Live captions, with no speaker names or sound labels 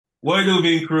What do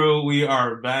being crew? We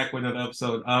are back with another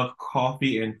episode of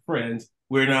Coffee and Friends.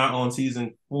 We're now on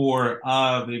season 4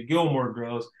 of the Gilmore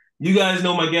Girls. You guys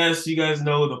know my guests. You guys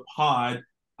know the pod.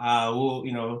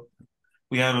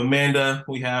 We have Amanda,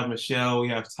 we have Michelle, we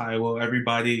have Taiwo.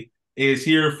 Everybody is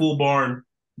here, full barn.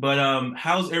 But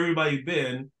how's everybody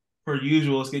been? Per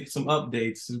usual, let's get some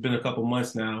updates. It's been a couple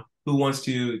months now. Who wants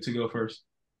to go first?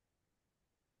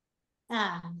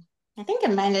 Um, I think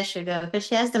Amanda should go because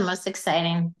she has the most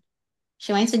exciting.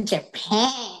 She went to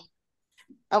Japan,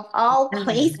 of all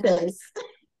places.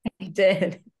 I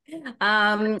did.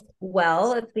 Well,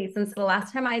 let's see, since the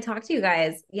last time I talked to you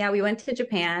guys, yeah, we went to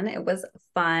Japan. It was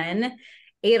fun.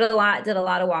 Ate a lot, did a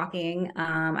lot of walking.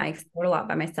 I explored a lot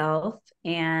by myself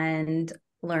and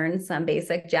learned some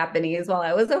basic Japanese while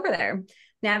I was over there.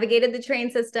 Navigated the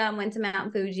train system, went to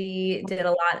Mount Fuji, did a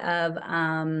lot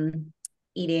of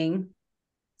eating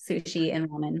sushi and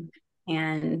ramen,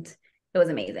 and it was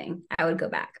amazing. I would go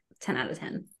back 10 out of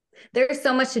 10. There's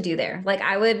so much to do there.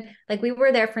 We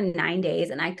were there for 9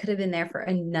 days and I could have been there for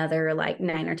another like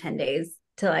 9 or 10 days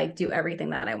to like do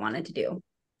everything that I wanted to do.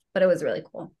 But it was really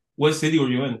cool. What city were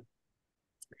you in?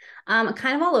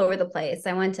 Kind of all over the place.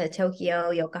 I went to Tokyo,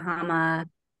 Yokohama.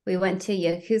 We went to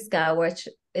Yokosuka, which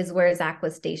is where Zach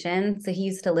was stationed. So he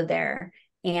used to live there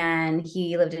and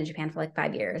he lived in Japan for like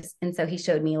 5 years. And so he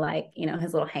showed me like,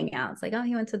 his little hangouts, like, oh,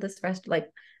 he went to this like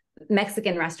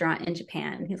Mexican restaurant in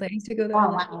Japan. He's like, I used to go there. Oh,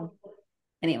 wow.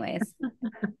 Anyways,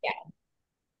 yeah.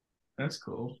 That's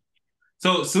cool.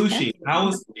 So sushi, how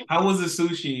was the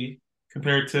sushi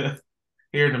compared to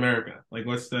here in America? Like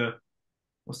what's the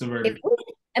It verdict? was,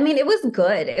 I mean, it was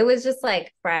good. It was just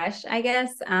like fresh, I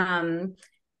guess.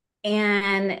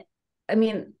 And I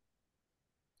mean,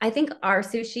 I think our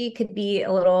sushi could be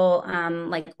a little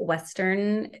like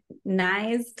westernized.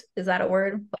 Is that a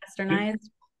word? Westernized.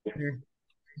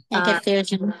 Like Uh, a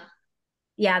fusion.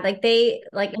 yeah, like they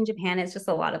like in Japan, it's just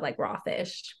a lot of like raw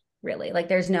fish, really. Like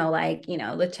there's no like,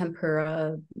 the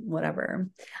tempura, whatever.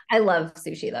 I love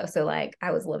sushi though. So like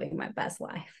I was living my best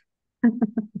life.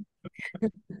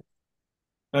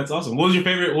 That's awesome. What was your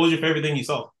favorite thing you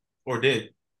saw or did?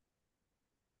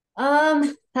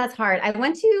 That's hard. I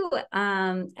went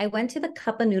to the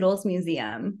Cup of Noodles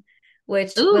Museum,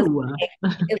 which was Ooh,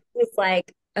 it was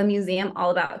like a museum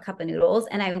all about cup of noodles.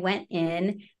 And I went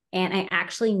in and I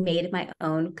actually made my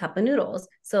own cup of noodles.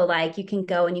 So like you can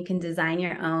go and you can design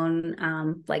your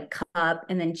own like cup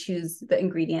and then choose the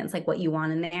ingredients like what you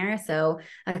want in there. So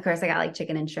of course I got like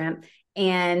chicken and shrimp.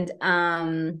 And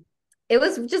it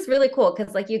was just really cool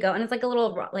because like you go and it's like a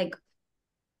little like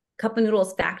cup of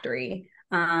noodles factory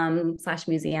slash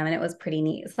museum, and it was pretty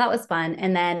neat. So that was fun.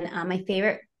 And then my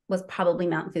favorite was probably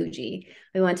Mount Fuji.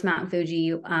 We went to Mount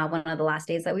Fuji one of the last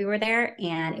days that we were there,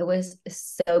 and it was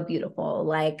so beautiful,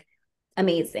 like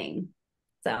amazing.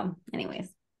 So, anyways,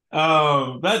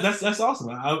 That's awesome.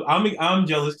 I'm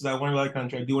jealous because I want to go to that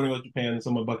country. I do want to go to Japan. It's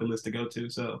on my bucket list to go to.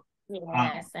 So, um,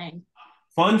 Yeah, same.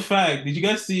 fun fact: did you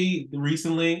guys see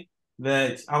recently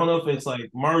that I don't know if it's like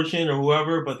Martian or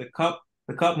whoever, but the cup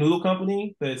noodle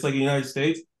company that's like in the United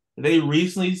States, they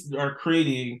recently are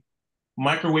creating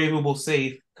microwavable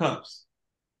safe cups.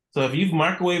 So if you've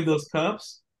microwaved those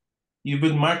cups, you've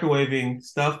been microwaving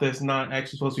stuff that's not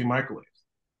actually supposed to be microwaved.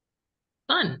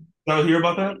 fun. Y'all hear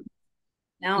about that?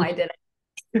 no, I didn't.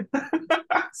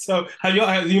 So have you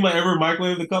ever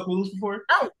microwaved the cup noodles before?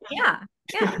 Oh, yeah,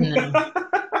 yeah. No.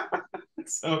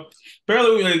 So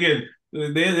apparently again,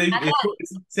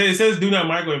 it says do not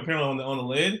microwave apparently on the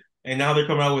lid, and now they're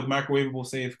coming out with microwavable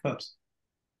safe cups.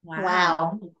 Wow.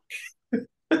 Wow.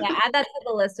 Yeah, add that to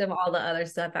the list of all the other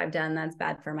stuff I've done that's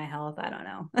bad for my health. I don't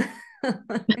know.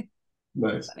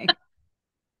 Nice. Funny.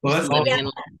 Well, Just that's But living yeah, awesome.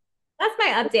 in that's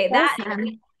my update. That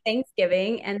Awesome.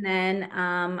 Thanksgiving, and then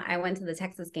I went to the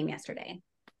Texas game yesterday.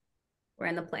 We're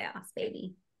in the playoffs,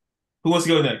 baby. Who wants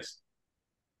to go next?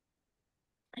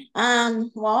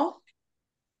 Well,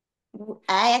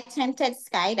 I attempted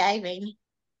skydiving.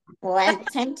 Well, I Oh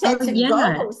attempted to yeah.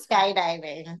 go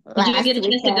skydiving Did you last get a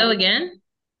chance to go weekend. again?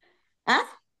 Huh?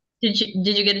 Did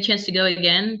you get a chance to go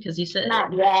again? Because you said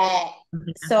Not yet.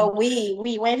 something So happened.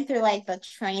 we went through like the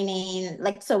training,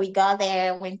 like so we got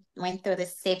there, went through the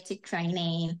safety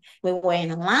training. We were in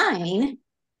line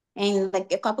and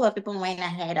like a couple of people went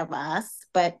ahead of us,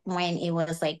 but when it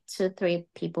was like two, three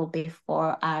people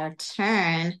before our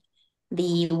turn,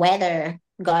 the weather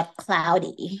got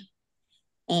cloudy.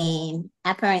 And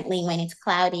apparently when it's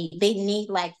cloudy, they need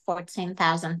like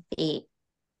 14,000 feet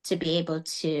to be able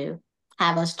to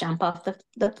have us jump off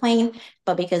the plane.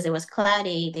 But because it was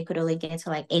cloudy, they could only get to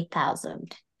like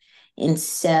 8,000. And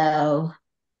so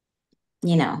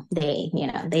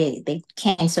they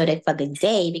canceled it for the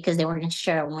day because they weren't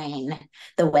sure when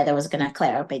the weather was gonna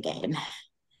clear up again.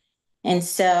 And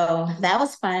so that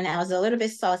was fun. I was a little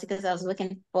bit salty because I was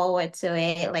looking forward to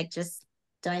it, like just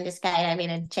doing the skydiving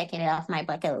and checking it off my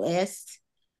bucket list.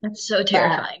 That's so But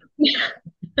terrifying.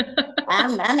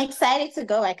 I'm excited to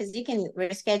go because you can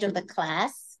reschedule the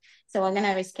class. So we're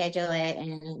gonna reschedule it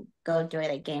and go do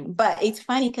it again. But it's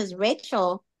funny because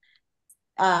Rachel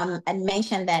had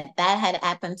mentioned that that had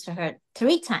happened to her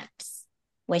 3 times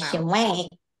where she Wow.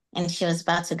 went and she was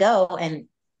about to go and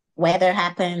weather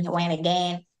happened, went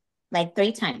again like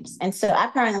 3 times. And so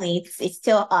apparently it's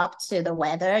still up to the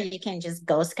weather. You can just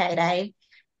go skydive.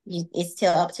 It's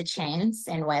still up to chance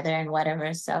and weather and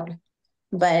whatever. So,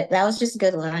 but that was just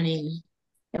good learning.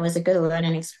 It was a good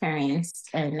learning experience,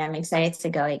 and I'm excited to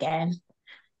go again.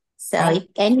 So, How if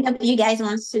any of you guys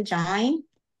wants to join,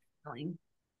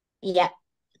 yeah,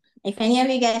 if any of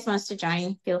you guys wants to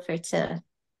join, feel free to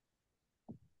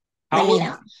let how me were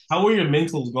know. how were your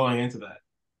mentals going into that?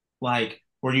 Like,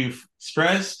 were you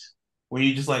stressed? Were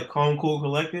you just like calm, cool,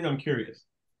 collected? I'm curious.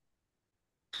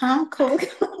 How cool.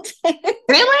 I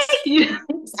Really?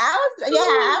 I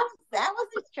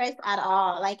wasn't stressed at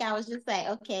all. Like I was just like,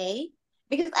 okay.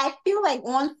 Because I feel like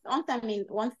once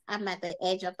I'm at the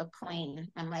edge of the plane,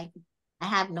 I'm like, I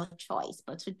have no choice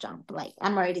but to jump. Like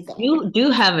I'm already there. You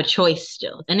do have a choice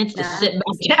still, and it's to Nah. sit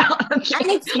back down. I'm And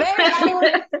kidding. it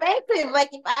was expensive. Like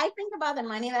if I think about the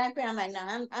money that I pay, I'm like,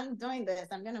 no, I'm doing this.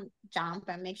 I'm gonna jump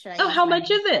and make sure I Oh, use how my.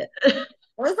 much is it? It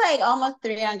was like almost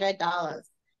 $300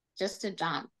 just to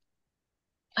jump.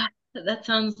 That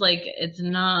sounds like it's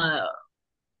not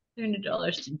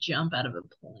 $300 to jump out of a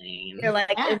plane. You're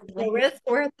like, Yeah. is the risk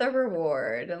worth the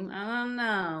reward? I don't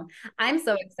know. I'm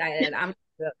so excited. I'm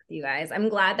with you guys. I'm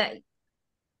glad that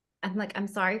I'm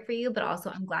sorry for you, but also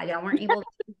I'm glad y'all weren't able to.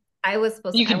 I was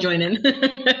supposed You to, could join in.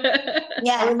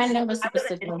 Yeah, I was, Amanda was I supposed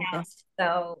to wasn't in do town. this.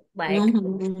 So like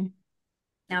Mhm.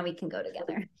 now we can go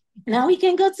together. Now we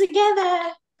can go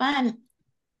together. Fun.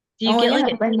 Do you And we're get like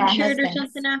gonna a bring our t-shirt or something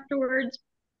husbands. afterwards?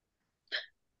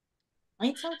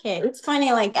 It's okay. It's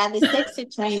funny, like at the safety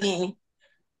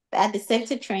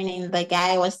training, the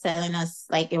guy was telling us,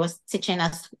 like, it was teaching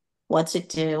us what to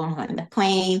do on the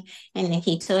plane. And then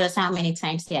he told us how many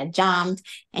times he had jumped.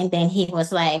 And then he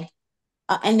was like,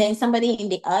 and then somebody in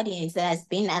the audience that has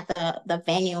been at the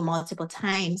venue multiple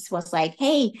times was like,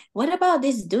 hey, what about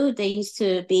this dude that used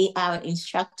to be our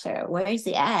instructor? Where is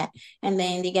he at? And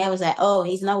then the guy was like, oh,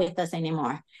 he's not with us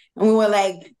anymore. And we were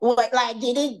like, what, like,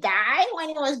 did he die when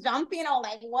he was jumping? Or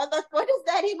like, what does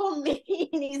that even mean?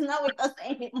 He's not with us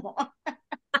anymore.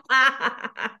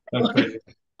 That's crazy.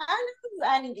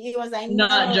 And he was like, Not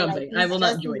no, like jumping. I he's will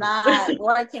not just join not you.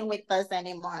 working with us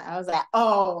anymore. I was like,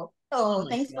 Oh oh, my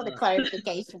thanks for the God.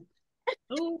 clarification.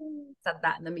 Oh, Said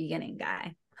that in the beginning,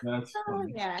 guy. That's Oh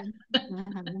funny. yeah.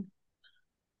 Mhm.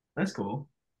 That's cool.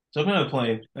 Jumping on a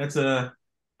plane. That's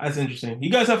interesting. You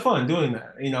guys have fun doing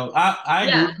that. I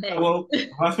agree. yeah. Hey. Well, if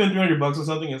I spend $300 on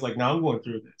something, it's like, now I'm going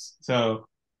through this. So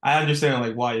I understand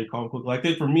like why you're calm, cool,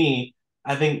 collected. For me,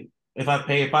 I think if I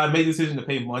make a decision to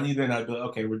pay money, then I'd be like,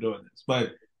 okay, we're doing this.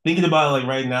 But thinking about it like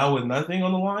right now with nothing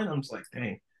on the line, I'm just like,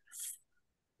 dang,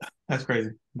 that's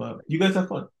crazy. But you guys have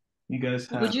fun. You guys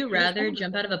Would have. you rather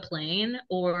jump out of a plane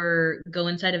or go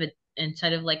inside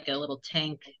of like a little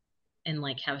tank and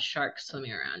like have sharks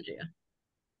swimming around you?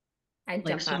 I'd Like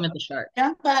jump out swim with the shark.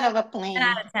 Jump out of a 10 plane.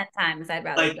 out of 10 times. I'd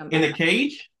rather Like jump in out. a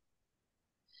cage.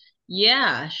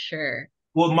 Yeah, sure.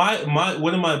 Well, my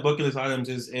one of my bucket list items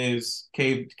is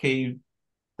cave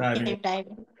diving. Cave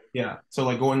diving. Yeah. So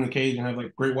like go in the cage and have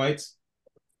like great whites.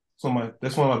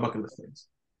 That's one of my bucket list things.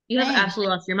 You have Hey.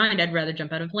 absolutely lost your mind. I'd rather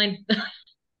jump out of a plane.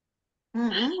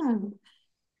 Mm-mm.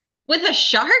 With a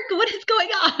shark? What is going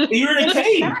on? You're in a It's a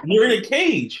cage. shark. You're in a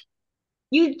cage.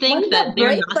 You'd think What's that the they're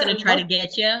break? not going to try to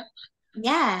get you.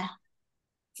 Yeah.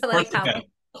 So like First, how okay.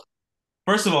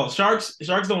 First of all, sharks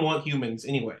don't want humans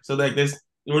anyway. So like this,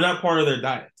 we're not part of their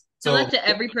diet. Tell that So to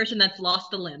every person that's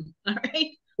lost a limb. All right.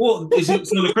 so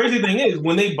the crazy thing is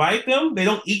when they bite them, they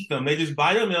don't eat them. They just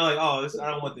bite them and they're like, oh, this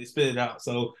I don't want. They spit it out.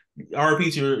 So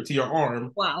RP to your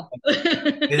arm. Wow. They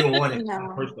didn't want it in the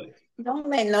No. first place. Don't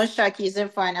let no shark use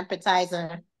it for an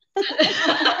appetizer.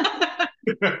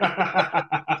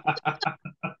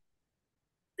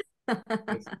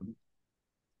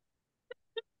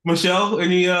 Michelle,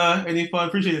 any fun?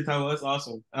 Appreciate the time. That's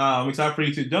awesome. I'm excited for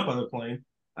you to jump on the plane.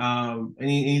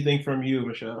 Anything from you,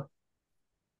 Michelle?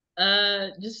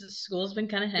 Just school's been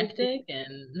kind of hectic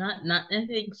and not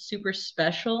anything super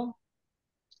special.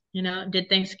 You know, did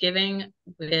Thanksgiving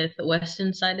with the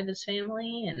Weston side of his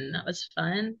family, and that was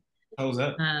fun. How was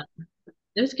that? Uh,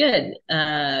 It was good.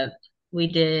 We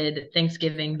did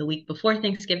Thanksgiving the week before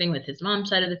Thanksgiving with his mom's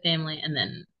side of the family, and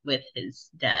then with his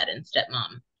dad and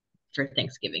stepmom for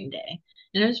Thanksgiving Day.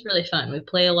 And it was really fun. We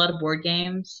play a lot of board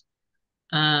games,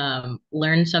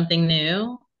 learned something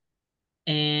new,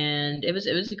 and it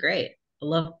was great. I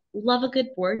love a good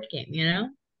board game, you know?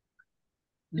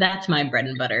 That's my bread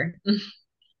and butter.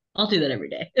 I'll do that every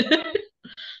day.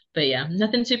 But yeah,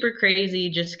 nothing super crazy,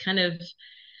 just kind of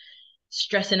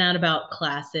stressing out about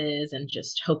classes and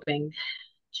just hoping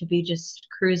to be just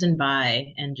cruising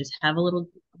by and just have a little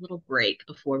break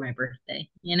before my birthday,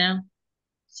 you know?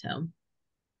 So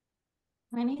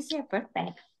When is your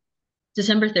birthday?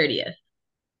 December 30th.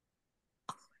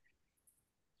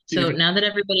 So You now that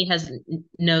everybody has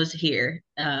knows here,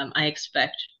 I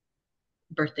expect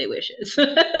birthday wishes.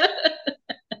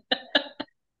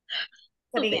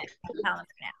 Oh, Putting it thanks. on the calendar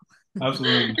now.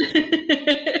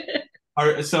 absolutely. All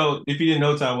right, so if you didn't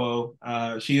know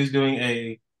Taiwo, she is doing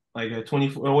a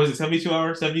 24, or was it 72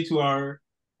 hour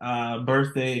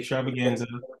birthday extravaganza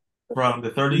from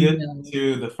the 30th No,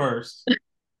 to the 1st.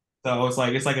 So it's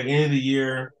like an end of the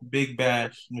year big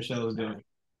bash Michelle is doing.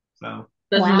 So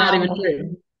that's not even Wow.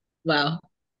 true. Wow.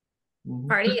 mhm.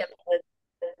 Party of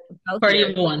both Party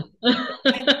years. of one.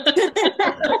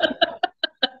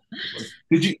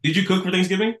 Did you cook for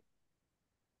Thanksgiving?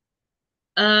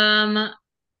 Um,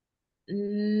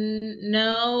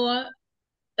 no.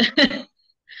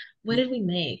 What did we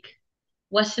make?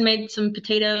 Weston made some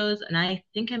potatoes, and I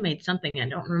think I made something. I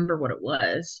don't remember what it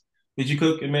was. Did you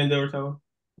cook Amanda or Taiwo?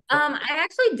 I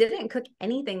actually didn't cook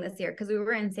anything this year because we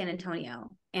were in San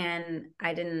Antonio and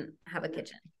I didn't have a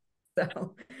kitchen.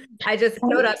 So I just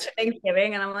showed up to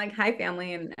Thanksgiving and I'm like, hi,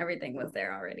 family, and everything was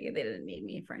there already. They didn't need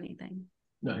me for anything.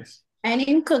 Nice. I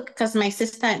didn't cook because my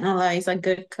sister-in-law is a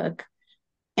good cook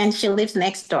and she lives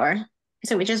next door.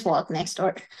 So we just walk next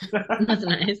door. That's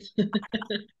nice.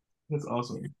 That's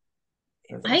awesome.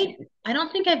 That's awesome. I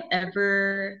don't think I've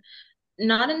ever,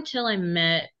 not until I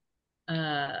met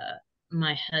uh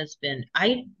my husband,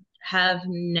 I have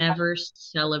never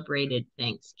celebrated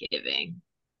Thanksgiving.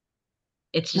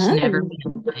 It's just never Mm.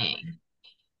 been a thing.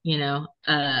 You know,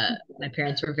 my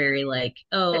parents were very like,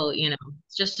 oh,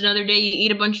 it's just another day you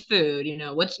eat a bunch of food,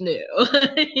 what's new?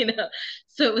 You know,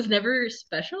 so it was never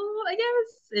special, I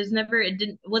guess.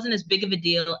 It wasn't as big of a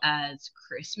deal as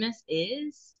Christmas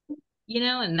is,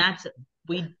 and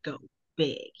we go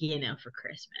big, for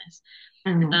Christmas.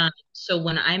 Mm. So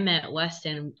when I met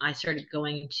Weston, I started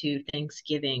going to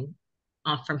Thanksgiving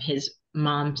from his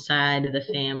mom's side of the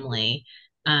family.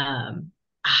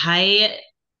 I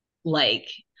like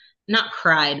not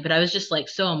cried, but I was just like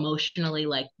so emotionally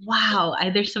like, wow,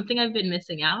 there's something I've been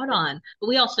missing out on. But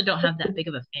we also don't have that big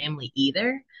of a family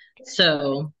either.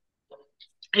 So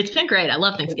it's been great. I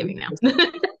love Thanksgiving now.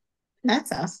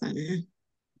 That's awesome.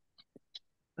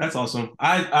 That's awesome.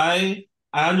 I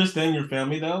understand your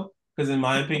family though, because in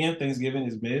my opinion, Thanksgiving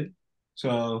is mid.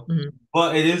 So, Mhm.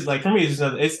 but it is like for me, it's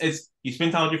just it's you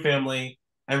spend time with your family,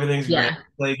 everything's great, Yeah.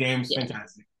 play games, Yeah.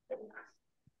 fantastic.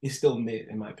 It's still mid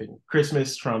in my opinion.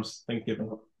 Christmas trumps Thanksgiving,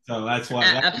 so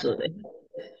Absolutely.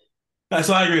 that's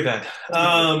why I agree with that.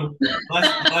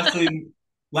 Last, lastly,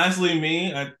 lastly,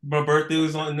 my birthday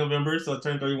was on in November, so I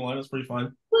turned 31. It was pretty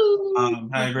fun. Woo.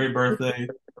 Had a great birthday.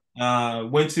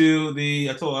 Went to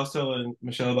I was telling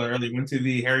Michelle about it earlier, went to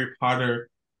the Harry Potter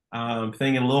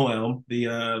thing in Lil Elm,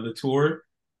 the tour.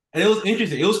 And it was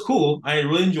interesting. It was cool. I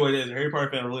really enjoyed it. As a Harry Potter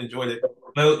fan, I really enjoyed it.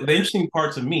 But the interesting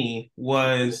part to me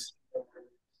was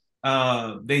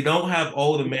they don't have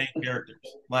all the main characters.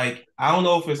 Like, I don't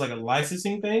know if it's like a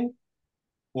licensing thing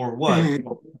or what,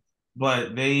 Mm.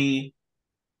 but they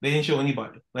didn't show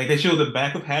anybody. Like they showed the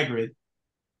back of Hagrid,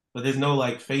 but there's no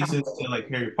like faces to like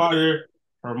Harry Potter,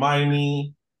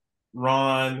 Hermione,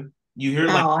 Ron. Oh, You hear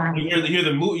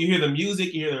the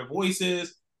music, you hear their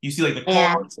voices. You see like the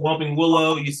yeah. cars, Bumping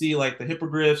Willow. You see like the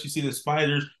hippogriffs. You see the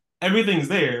spiders. Everything's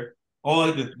there. All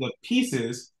like the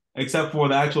pieces except for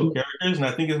the actual characters. And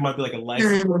I think it might be like a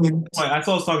license. Mm. I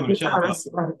saw I was talking to Michelle about.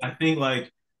 I think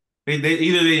like they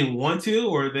either they didn't want to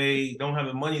or they don't have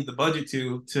the money, the budget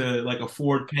to like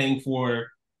afford paying for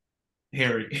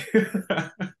Harry.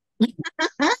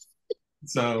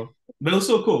 So, but it was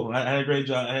so cool. I had a great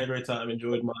job. I had a great time.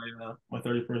 Enjoyed my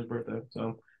 31st birthday.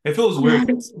 So it feels weird.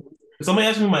 Somebody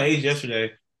asked me my age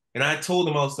yesterday, and I told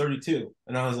them I was 32,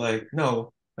 and I was like,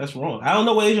 no, that's wrong. I don't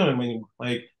know what age I'm anymore.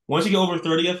 Like once you get over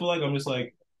 30, I feel like I'm just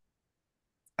like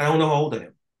I don't know how old I am. Yeah,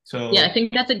 So I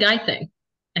think that's a guy thing.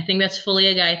 I think that's fully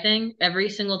a guy thing. Every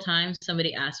single time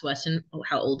somebody asks Weston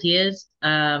how old he is,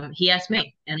 he asks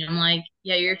me, and I'm like,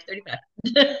 "Yeah, you're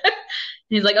 35."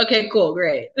 He's like, okay, cool,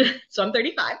 great. So I'm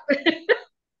 35.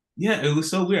 Yeah, it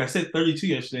was so weird. I said 32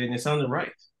 yesterday, and it sounded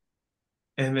right.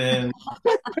 And then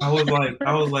I was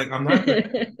like, I'm not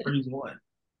 31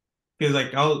 because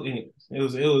like anyways, it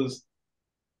was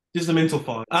just a mental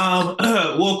fog.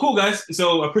 Well, cool guys.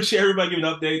 So I appreciate everybody giving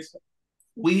updates.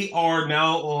 We are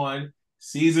now on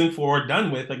season 4,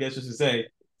 done with, I guess just to say,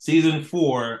 season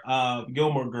 4 of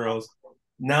Gilmore Girls.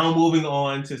 Now moving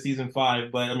on to season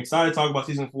 5, but I'm excited to talk about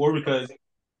season 4 because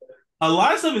a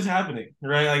lot of stuff is happening,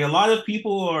 right? Like a lot of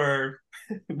people are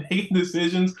making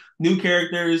decisions, new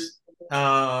characters,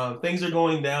 things are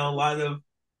going down, a lot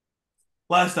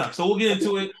of stuff. So we'll get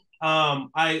into it.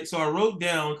 I wrote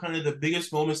down kind of the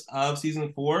biggest moments of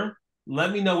season 4.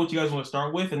 Let me know what you guys want to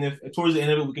start with, and if towards the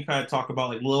end of it we can kind of talk about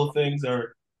like little things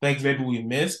or things maybe we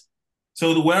missed.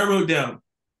 So the way I wrote down,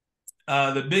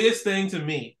 the biggest thing to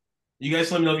me, you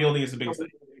guys let me know if you don't think it's the biggest thing.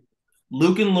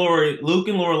 Luke and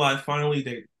Lorelai finally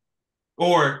dated,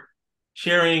 or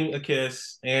sharing a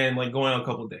kiss and like going on a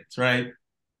couple of dates, right?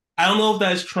 I don't know if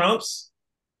that's Trump's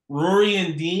Rory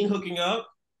and Dean hooking up,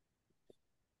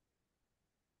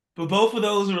 but both of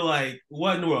those are like,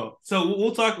 what in the world? So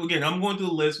we'll talk again. I'm going through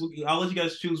the list. I'll let you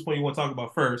guys choose what you want to talk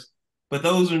about first. But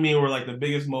those are me were like the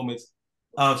biggest moments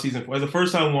of season 4. As a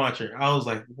first time watcher, I was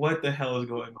like, what the hell is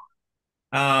going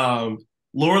on?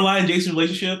 Lorelai and Jason's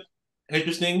relationship,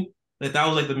 interesting. That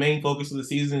was like the main focus of the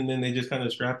season, and then they just kind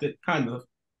of scrapped it, kind of.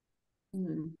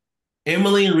 Mm.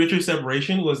 Emily and Richard's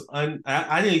separation was I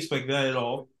didn't expect that at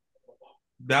all.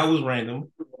 That was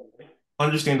random.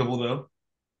 Understandable though.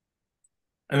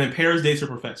 And then Paris dates her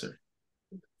professor.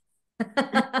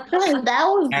 That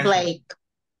was like,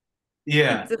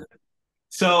 Yeah.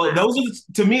 So those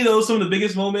are to me those are some of the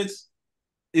biggest moments.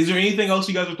 Is there anything else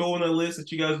you guys are throwing on the list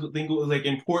that you guys think was like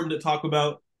important to talk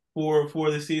about for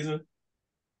this season?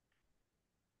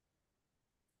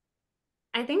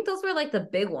 I think those were like the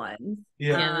big ones.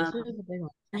 Yeah. Yeah, this is a big one.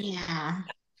 yeah.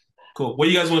 Cool. Where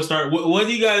do you guys want to start? What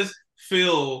do you guys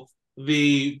feel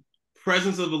the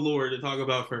presence of the Lord to talk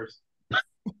about first?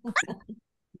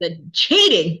 The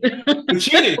cheating. The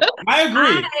cheating. I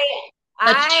agree.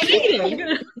 I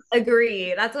cheating.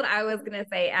 agree. That's what I was gonna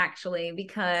say actually,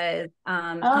 because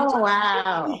Oh,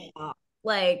 wow.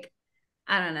 like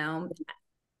I don't know.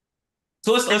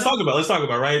 So let's talk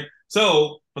about right.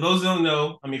 So for those who don't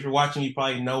know, I mean, if you're watching, you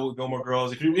probably know what Gilmore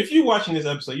Girls. If you're watching this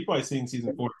episode, you've probably seen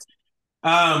season 4.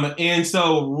 And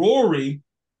so Rory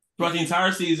throughout the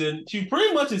entire season, she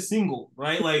pretty much is single,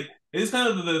 right? Like it's kind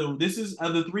of this is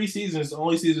of the 3 seasons, the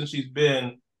only season she's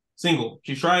been single.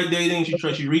 She tried dating, she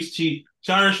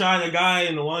shot her shot at a guy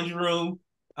in the laundry room,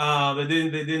 but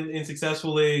then they didn't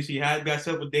unsuccessfully. She had got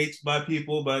set up with dates by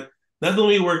people, but nothing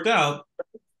really worked out.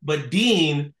 But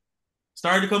Dean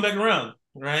started to come back around,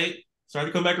 right? Started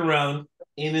to come back around,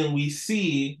 and then we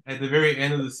see at the very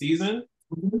end of the season,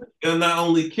 they'll not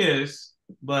only kiss,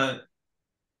 but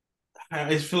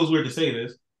it feels weird to say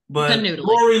this, but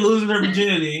Rory losing her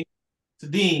virginity to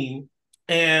Dean,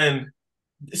 and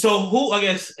so who I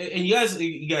guess, and you guys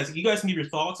can give your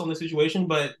thoughts on the situation,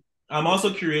 but I'm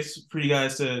also curious for you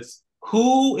guys to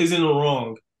who is in the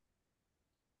wrong.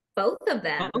 Both of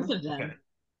them. Both of them. Okay.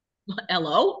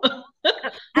 Hello?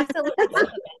 Absolutely both of them.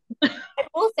 I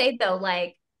will say though,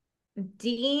 like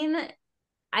Dean,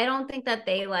 I don't think that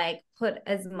they like put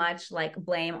as much like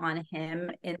blame on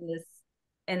him in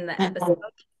the episode,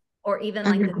 or even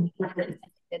like the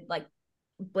like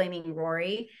blaming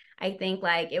Rory. I think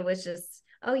like it was just,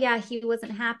 oh yeah, he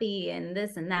wasn't happy and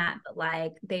this and that, but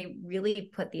like they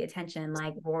really put the attention,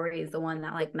 like Rory is the one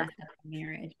that like messed up the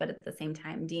marriage, but at the same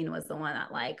time Dean was the one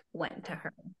that like went to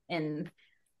her. And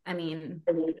I mean,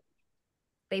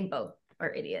 they both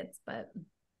are idiots, but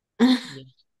I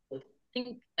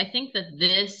think that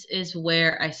this is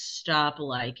where I stop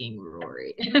liking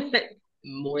Rory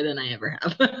more than I ever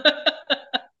have.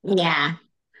 Yeah.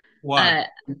 Why?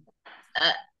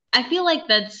 I feel like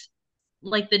that's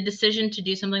like the decision to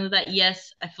do something like that.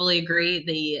 Yes, I fully agree.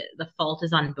 The fault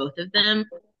is on both of them,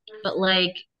 but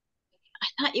like I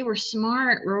thought you were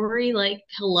smart, Rory. Like,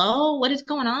 hello, what is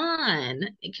going on?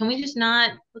 Can we just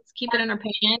not, let's keep it in our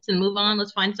pants and move on?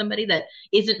 Let's find somebody that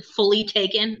isn't fully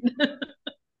taken.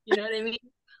 You know what I mean?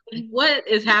 Like, what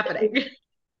is happening?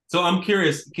 So I'm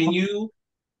curious, can you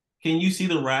see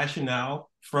the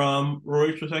rationale from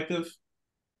Rory's perspective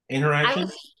in her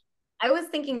actions? I was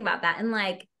thinking about that, and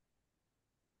like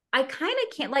I kind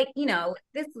of can't, like, you know,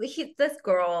 this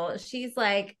girl, she's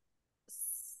like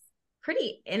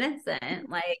pretty innocent,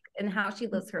 like in how she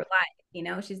lives her life, you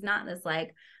know, she's not this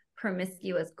like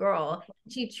promiscuous girl.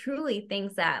 She truly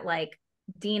thinks that like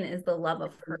Dean is the love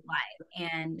of her life,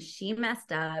 and she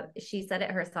messed up. She said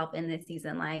it herself in this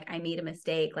season, like, I made a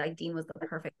mistake, like Dean was the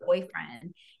perfect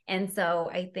boyfriend. And so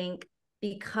I think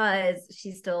because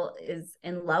she still is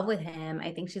in love with him,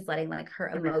 I think she's letting like her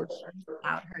emotions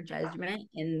out, her judgment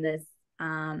in this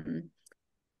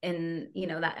in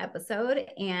that episode.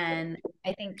 And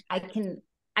I think I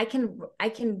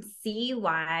can see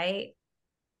why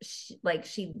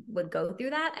she would go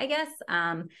through that, I guess.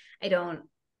 I don't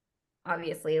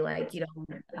obviously, like, you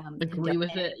don't agree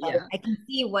with it. but Yeah. I can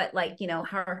see what, like,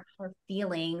 her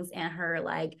feelings and her,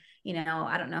 like,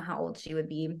 I don't know how old she would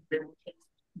be,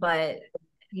 but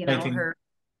 19. her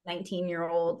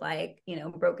 19-year-old, like,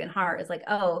 broken heart is like,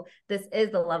 oh, this is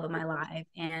the love of my life.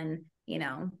 And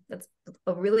that's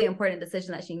a really important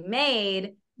decision that she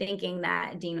made, thinking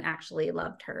that Dean actually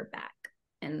loved her back.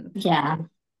 And Yeah.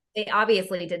 they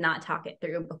obviously did not talk it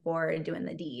through before doing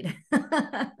the deed.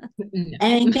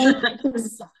 And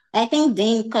I think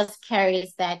Dean because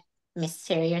carries that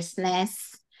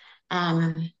mysteriousness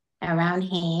around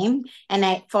him.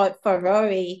 And for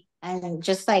Rory, and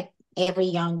just like every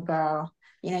young girl,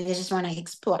 they just want to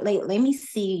explore. Like, let me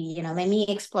see, let me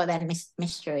explore that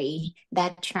mystery,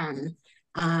 that charm.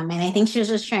 And I think she was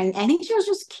just trying. I think she was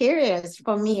just curious.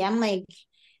 For me, I'm like,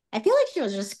 I feel like she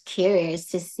was just curious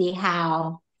to see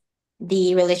how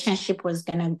the relationship was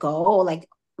gonna go, like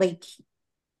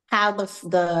how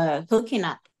the hooking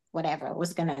up whatever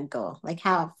was gonna go, like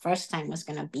how first time was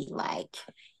gonna be like.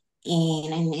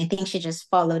 And I think she just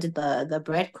followed the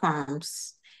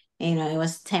breadcrumbs. It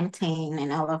was tempting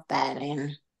and all of that.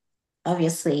 And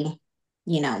obviously,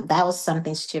 that was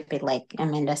something stupid, like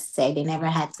Amanda said. They never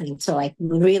had time to like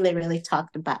really, really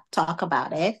talk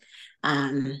about it.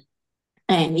 And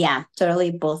yeah,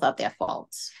 totally both of their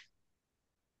faults.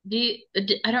 I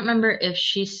don't remember if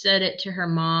she said it to her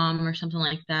mom or something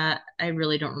like that. I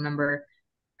really don't remember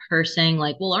her saying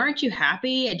like, "Well, aren't you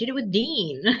happy? I did it with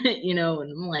Dean," and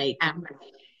I'm like, Um,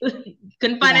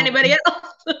 couldn't find yeah, anybody else.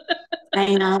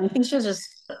 I know. I think she was just,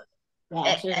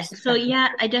 yeah, she was just So trying. yeah,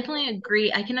 I definitely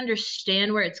agree. I can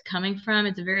understand where it's coming from.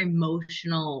 It's a very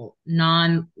emotional,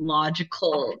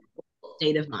 non-logical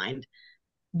state of mind.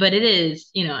 But it is,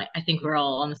 I think we're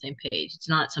all on the same page. It's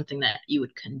not something that you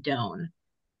would condone.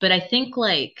 But I think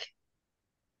like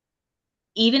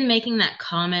even making that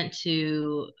comment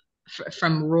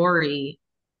from Rory,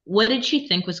 what did she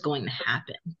think was going to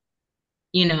happen?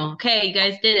 Okay, you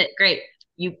guys did it. Great.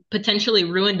 You potentially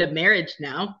ruined a marriage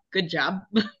now. Good job.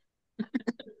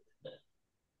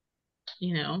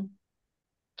 you know.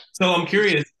 So I'm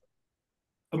curious.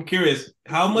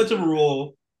 How much of a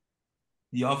role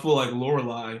y'all feel like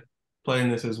Lorelai playing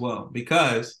this as well?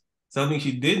 Because something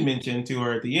she did mention to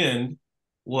her at the end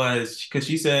was because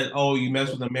she said, "Oh, you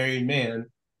mess with a married man,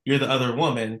 you're the other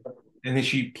woman," and then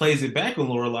she plays it back on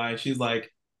Lorelai. She's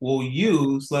like, "Well,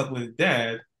 you slept with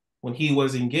Dad when he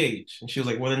was engaged," and she was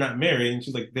like, "Well, they're not married," and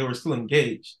she's like, "They were still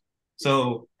engaged."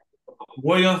 So,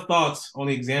 what are your thoughts on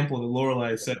the example that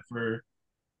Lorelai set for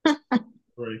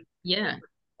Rory? Yeah.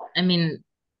 I mean,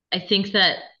 I think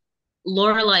that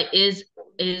Lorelai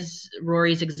is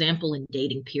Rory's example in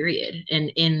dating, period,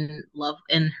 and in love,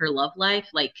 in her love life.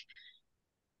 Like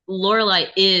Lorelai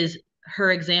is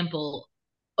her example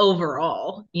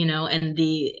overall, and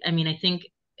I mean, I think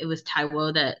it was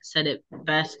Taiwo that said it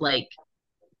best, like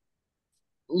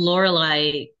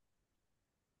Lorelai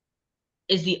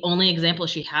is the only example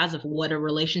she has of what a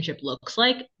relationship looks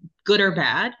like, good or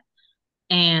bad.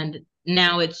 And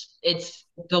now it's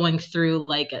going through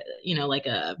like like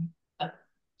a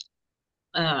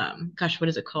gosh, what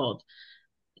is it called?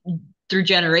 Through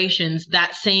generations,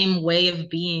 that same way of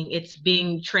being, it's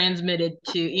being transmitted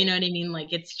to, you know what I mean?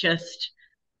 Like it's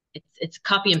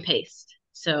copy and paste.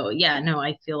 So yeah, no,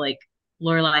 I feel like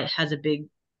Lorelai has a big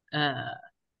uh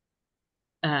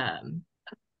um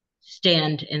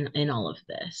stand in all of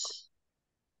this.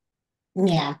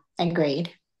 Yeah,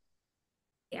 agreed.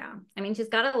 Yeah. I mean, she's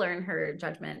got to learn her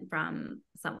judgment from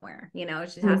somewhere. She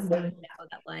has to know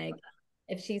that, like,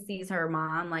 if she sees her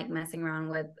mom like messing around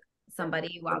with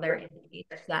somebody while they're engaged,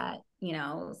 that,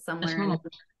 That's somewhere in the wrong.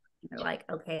 they're like,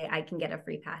 okay, I can get a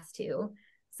free pass too.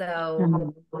 So,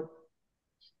 Mhm.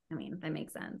 I mean, that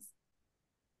makes sense.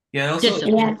 Yeah, also,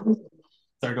 Discipline. Yeah.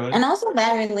 sorry, go ahead. And also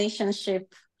that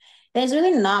relationship, there's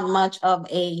really not much of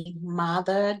a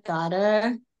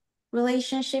mother-daughter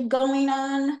relationship going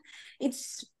on.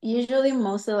 It's usually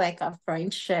mostly like a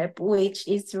friendship, which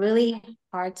is really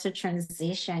hard to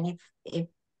transition if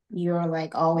you're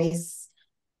like always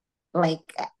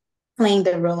like playing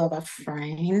the role of a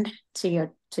friend to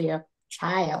your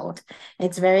child,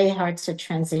 it's very hard to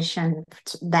transition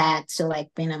that to like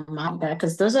being a mother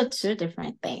because those are two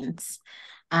different things.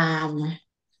 Um,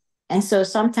 and so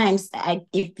sometimes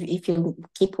if you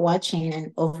keep watching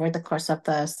and over the course of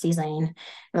the season,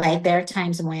 like there are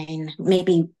times when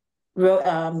maybe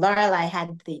Lorelai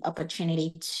had the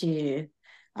opportunity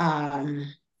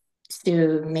um,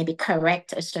 to maybe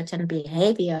correct a certain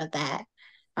behavior that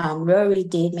Rory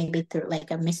did, maybe through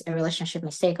like a relationship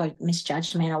mistake or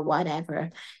misjudgment or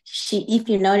whatever. If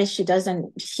you notice, she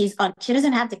doesn't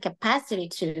have the capacity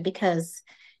to, because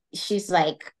she's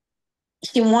like,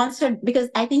 she wants her, because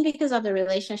I think because of the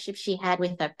relationship she had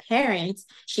with her parents,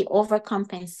 she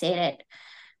overcompensated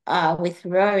with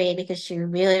Rory because she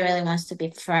really, really wants to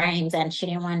be friends and she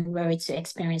didn't want Rory to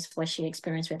experience what she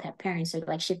experienced with her parents. So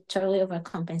like she totally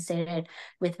overcompensated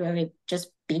with Rory just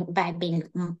being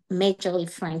majorly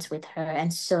friends with her.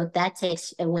 And so that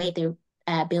takes away the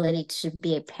ability to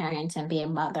be a parent and be a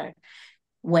mother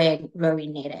where Rory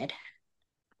needed.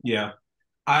 Yeah.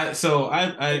 I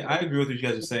agree with what you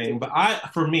guys are saying, but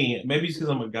for me, maybe it's because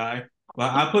I'm a guy,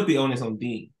 but I put the onus on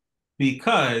Dean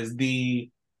because the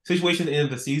situation at the end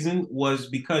of the season was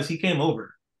because he came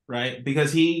over, right?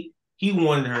 Because he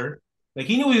wanted her, like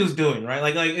he knew what he was doing, right?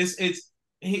 Like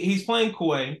he's playing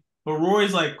coy, but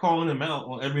Rory's like calling him out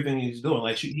on everything he's doing.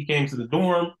 Like he came to the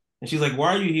dorm and she's like,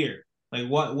 "Why are you here? Like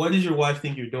what does your wife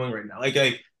think you're doing right now?"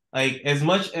 Like as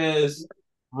much as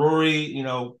Rory,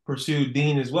 pursued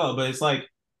Dean as well, but it's like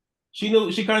she kind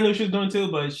of knew what she was doing too,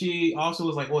 but she also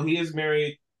was like, well, he is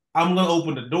married. I'm gonna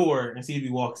open the door and see if he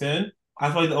walks in.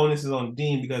 I feel like the onus is on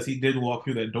Dean because he did walk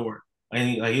through that door, and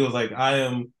he was like, I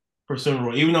am pursuing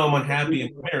Roy, even though I'm unhappy in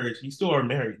marriage. You still are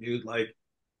married, dude. Like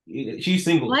she's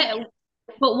single. Why?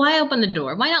 But why open the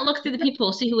door? Why not look through the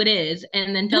peephole, see who it is,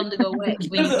 and then tell them to go away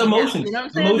when Because you of see him? You emotions, know what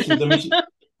I'm saying? emotions. I mean,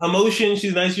 emotion.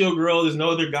 She's a nice young girl. There's no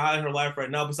other guy in her life right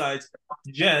now besides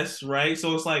Jess, right?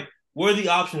 So it's like, what are the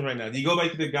options right now? Do you go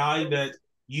back to the guy that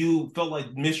you felt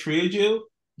like mistreated you?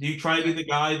 Do you try to get the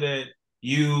guy that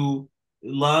you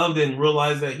loved and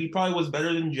realize that he probably was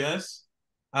better than Jess,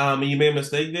 and you made a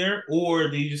mistake there, or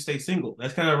do you just stay single?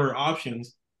 That's kind of her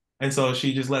options. And so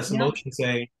she just lets Yeah. emotion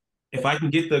say, if I can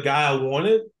get the guy I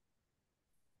wanted,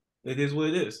 it is what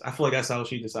it is. I feel like that's how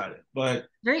she decided. But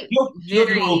Very, she'll throw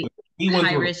very open. He went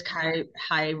high through it. risk,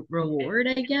 high reward,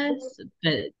 I guess.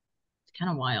 But it's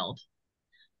kind of wild.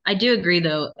 I do agree,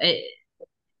 though.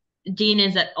 Dean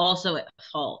is also at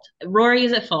fault. Rory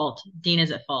is at fault. Dean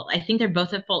is at fault. I think they're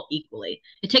both at fault equally.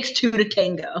 It takes two to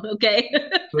tango. Okay,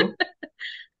 True.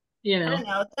 you I know. don't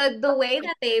know. The way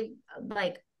that they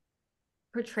like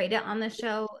portrayed it on the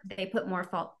show, they put more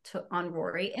fault on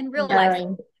Rory in real life,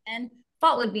 Rory. and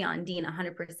fault would be on Dean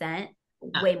 100%,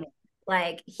 Ah, way more.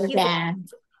 Like Yeah.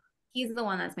 he's the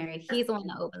one that's married. He's the one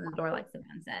that opened the door, like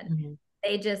Savannah said. mhm.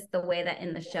 They just, the way that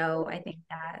in the show, I think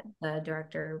that the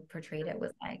director portrayed it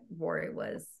was like Rory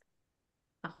was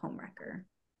a homewrecker.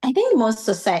 I think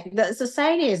the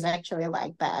society is actually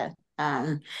like that.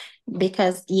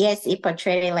 Because yes, it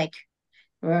portrayed it like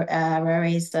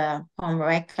Rory's a home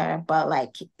wrecker, but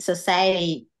like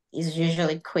society is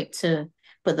usually quick to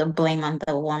put the blame on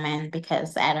the woman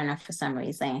because I don't know, for some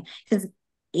reason. Because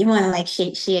even like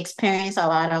she experienced a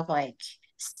lot of like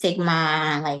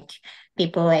stigma, like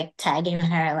people like tagging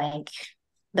her like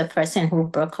the person who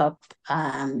broke up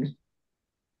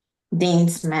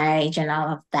Dean's marriage and all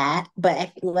of that. But I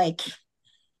feel like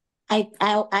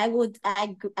I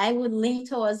would lean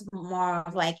towards more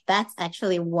of like that's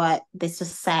actually what the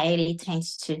society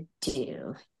tends to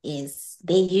do, is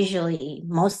they usually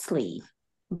mostly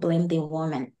blame the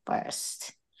woman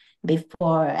first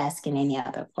before asking any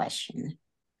other question. And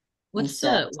What's so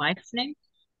the wife's name?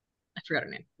 I forgot her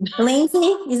name. Lindsay,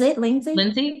 is it Lindsay?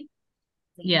 Lindsay?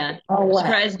 Yeah. Or what?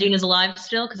 Surprised Dean is alive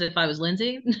still, because if I was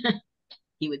Lindsay,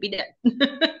 he would be dead.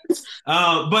 But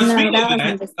No, speaking that of wasn't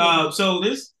that, the season. so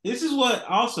this is what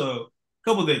also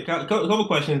couple things, couple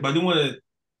questions, but I do want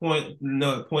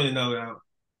to point a note out.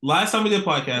 Last time we did a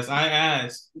podcast, I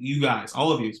asked you guys,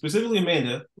 all of you, specifically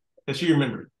Amanda, because she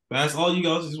remembered. But I asked all you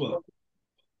guys as well.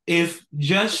 If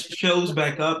Jess shows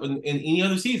back up in any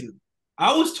other season,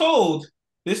 I was told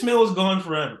this man was gone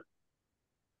forever.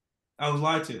 I was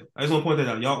lied to. I just want to point that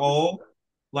out. Y'all all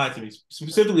lied to me,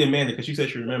 specifically Amanda, because she said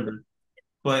she remembered,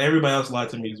 but everybody else lied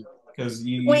to me because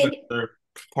you guys Wait, are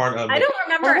part of I it. don't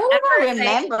remember I don't ever even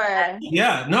saying that. remember.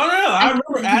 Yeah, no. I remember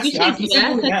Did you asking. I say Jess?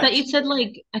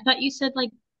 specifically I thought you asked. said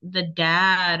like the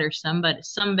dad or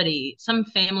somebody, some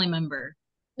family member.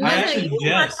 I No, asked you were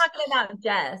Jess. talking about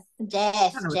Jess. I don't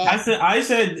Jess, know what I Jess. said, I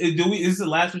said, do we? This is the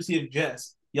last we see of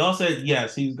Jess. Y'all said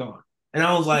yes, he's gone. And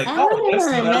I was like, I oh, don't even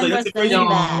remember that's a great seeing name.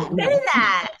 that. What is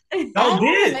that? I Oh, don't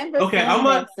did remember okay. seeing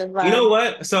that, You know Savon.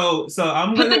 what? So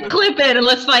Put the clip in and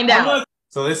let's find I'm out. gonna.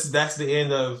 So that's the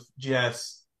end of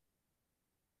Jess.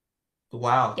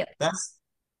 Wow, Yep. that's.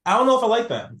 I don't know if I like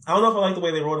that. I don't know if I like the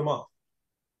way they wrote him off.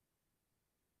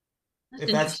 That's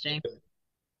If that's interesting.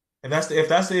 if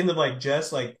that's the end of like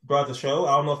Jess like throughout the show,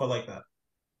 I don't know if I like that.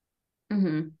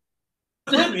 Mm-hmm.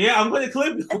 Clip, yeah, I'm gonna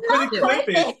clip. I'm gonna Do it. clip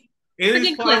it. It is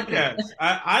Freaking clip it. podcast.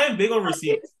 I am big on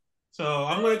receipts, so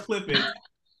I'm gonna clip it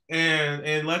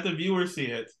and let the viewers see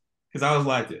it because I was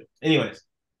lied to. Anyways,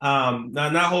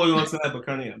 not holding on to that, but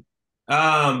kind of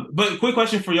am. But quick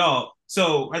question for y'all.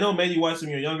 So I know, man, you watched it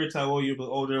when you were younger. Tyrell, you were a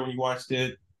bit older when you watched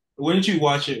it. When did you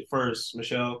watch it first,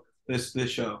 Michelle? This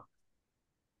show.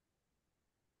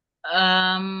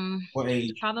 What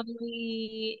It's age?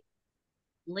 probably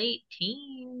late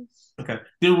teens. Okay.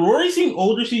 Did Rory seem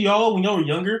older to y'all when y'all were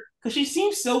younger? Because she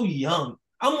seems so young.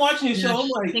 I'm watching the No, show. I'm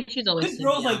I like, think she's always this been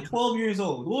girl's like young. 12 years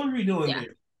old. What are we doing Yeah.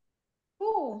 here?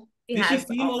 Ooh. She Did she has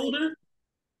seem always older?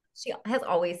 she has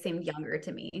always seemed younger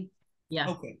to me. Yeah.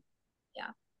 Okay. Yeah.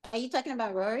 Are you talking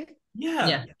about Rory? Yeah.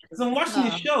 Yeah. Because I'm watching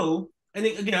the Oh. show, and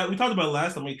again, we talked about it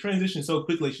last time. We transitioned so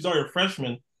quickly. She's already a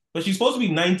freshman, but she's supposed to be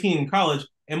 19 in college.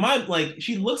 And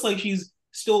she looks like she's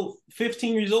still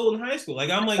 15 years old in high school. Like,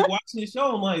 I'm like watching the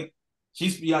show. I'm like,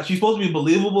 she's supposed to be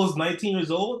believable as 19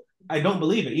 years old. I don't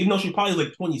believe it, even though she probably is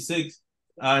like 26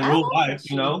 in How real old life, is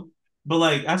she? But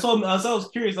like, I was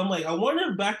curious. I'm like, I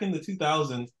wonder if back in the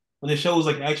 2000s when the show was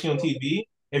like actually on TV,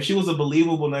 if she was a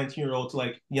believable 19-year-old to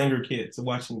like younger kids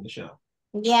watching the show.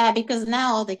 Yeah, because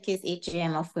now all the kids eat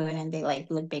GMO food and they like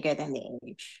look bigger than they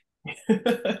age.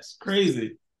 It's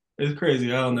crazy. It's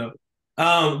crazy. I don't know.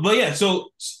 But yeah, so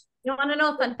You want to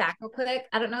know a fun fact real quick?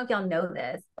 I don't know if y'all know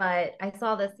this, but I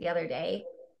saw this the other day.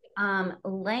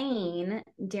 Lane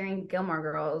during Gilmore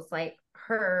Girls, like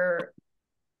her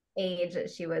age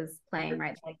that she was playing,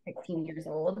 right, like 16 years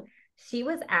old, she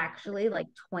was actually like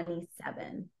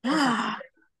 27 or something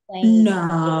playing.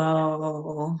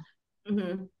 No.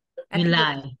 Mm-hmm. I You think it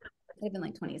lie. could have been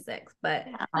like 26, but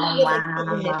she Oh, was like wow.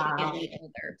 significantly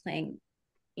older playing,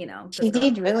 the She stuff.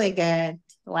 did really good.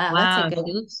 Wow, that's a Wow, good,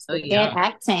 she was so good young.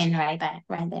 acting right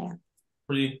there.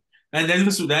 pretty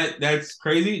that's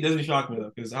crazy. It doesn't shock me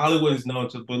though, because Hollywood is known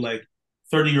to put like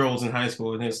 30-year-olds in high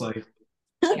school, and it's like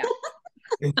Yeah.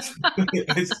 it's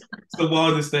the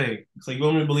wildest thing. It's like you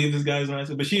want me to believe this guy's in high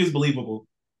school, but she is believable.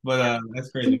 But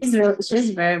that's crazy. She's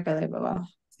very believable.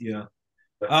 Yeah.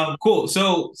 Cool.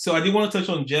 So I do want to touch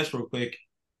on Jess real quick.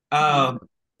 Mhm. Um,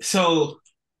 so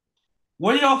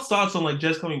what are y'all thoughts on like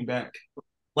Jess coming back?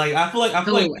 Like I feel like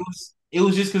Oh, it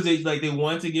was just because they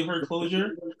wanted to give her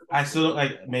closure. I still don't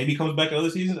like maybe he comes back other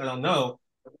seasons. I don't know,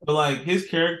 but like his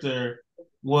character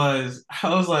was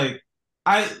I was like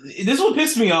I this one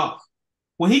pissed me off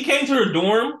when he came to her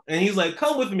dorm and he's like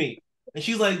come with me and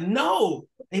she's like no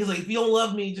and he's like if you don't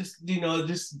love me just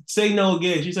just say no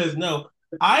again. She says no.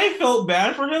 I felt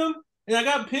bad for him and I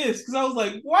got pissed because I was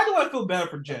like why do I feel bad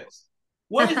for Jess?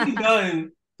 What has he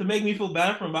done to make me feel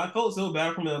bad for him? But I felt so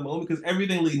bad for him in that moment because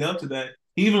everything leading up to that.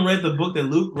 He even read the book that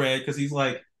Luke read because he's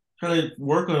like trying to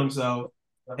work on himself.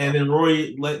 And then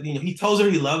Rory he tells her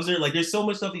he loves her. Like there's so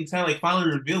much stuff he's kind of like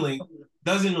finally revealing,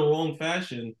 does it in the wrong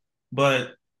fashion.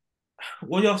 But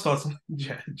what are y'all's thoughts on what's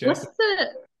Jessica?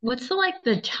 the like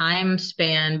the time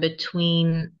span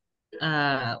between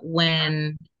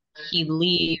when he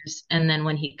leaves and then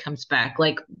when he comes back?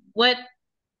 Like what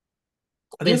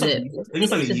I think is it? I think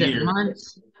it's like a Weeks? Is it year.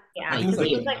 months? I Yeah, think Like it's because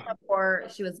like it a was year. like before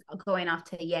she was going off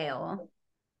to Yale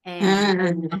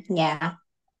and Yeah.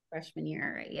 freshman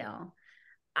year at Yale.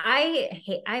 I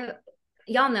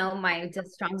y'all know my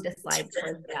strong dislike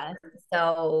for Jess.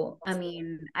 So I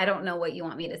mean, I don't know what you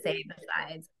want me to say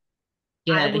besides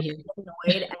Get I out of was here.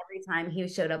 annoyed every time he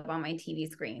showed up on my TV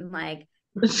screen. Like,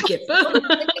 Skip. get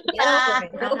over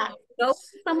it. Go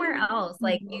somewhere else.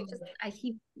 Like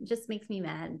he just makes me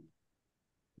mad.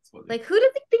 Like, who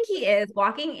does he think he is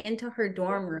walking into her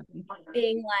dorm room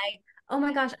being like, oh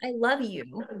my gosh, I love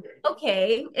you.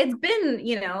 Okay, it's been,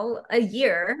 a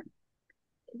year.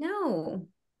 No,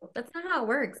 that's not how it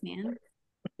works, man.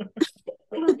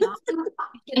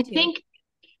 I think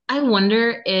I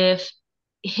wonder if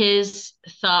his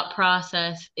thought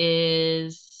process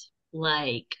is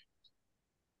like,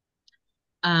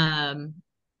 um,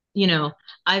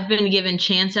 I've been given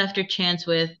chance after chance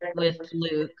with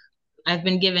Luke. I've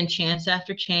been given chance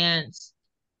after chance,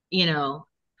 you know,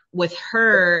 with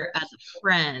her as a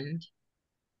friend.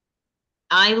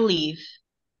 I leave,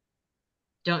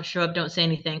 don't show up, don't say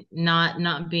anything,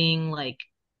 not being like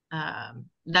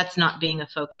that's not being a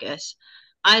focus.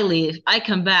 I leave, I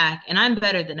come back, and I'm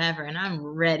better than ever, and I'm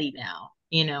ready now,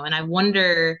 and I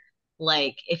wonder,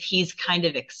 like, if he's kind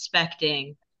of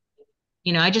expecting,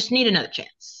 I just need another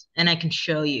chance, and I can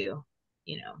show you,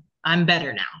 I'm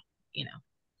better now, you know,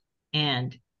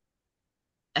 and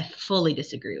I fully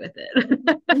disagree with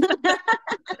it.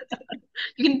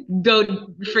 You can go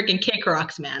freaking kick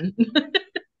rocks, man.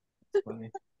 Funny.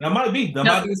 That might be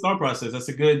his thought process. That's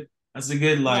a good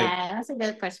like Yeah, that's a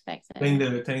good perspective.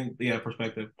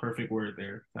 perspective. Perfect word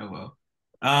there. That well.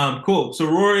 Cool. So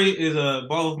Rory is a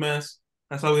ball of mess.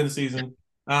 That's how we end the season.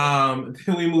 Then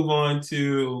we move on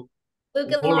to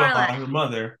Luke and Lorelai, Lorelai. her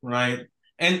mother, right?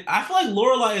 And I feel like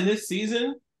Lorelai in this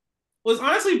season was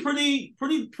honestly pretty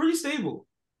stable.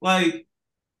 Like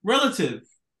relative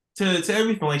to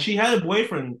everything. Like she had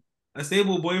a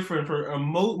stable boyfriend for a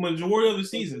majority of the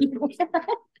season.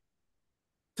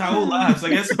 Tahu laughs. I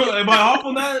guess am I off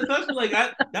on that assessment? Like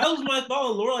that was my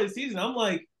thought on Lorelai's season. I'm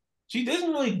like, she doesn't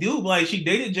really do like she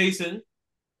dated Jason,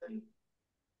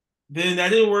 then that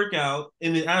didn't work out,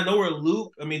 and then I know where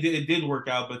Luke. I mean, it did work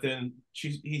out, but then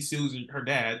he sues her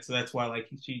dad, so that's why like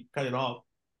she cut it off.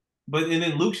 But and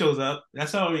then Luke shows up.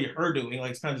 That's not really her doing.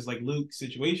 Like it's kind of just like Luke's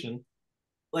situation.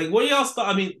 Like, what do y'all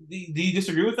thought? I mean, do you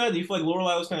disagree with that? Do you feel like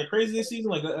Lorelai was kind of crazy this season?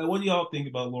 Like, what do y'all think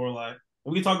about Lorelai?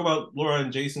 And we can talk about Laura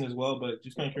and Jason as well, but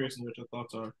just kind of curious on what your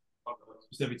thoughts are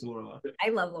specific to Lorelai. I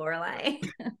love Lorelai.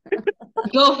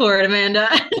 Go for it, Amanda.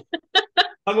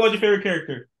 Talk about your favorite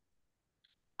character.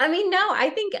 I mean, no, I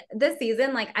think this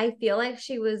season, like, I feel like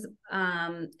she was, she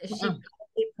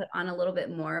probably put on a little bit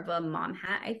more of a mom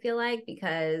hat, I feel like,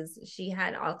 because she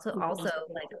had also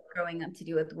like growing up to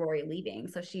do with Rory leaving.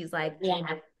 So she's like, Yeah.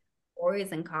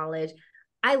 Rory's in college.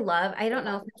 I don't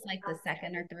know if it's like the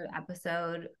second or third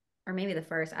episode, or maybe the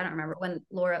first, I don't remember,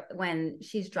 when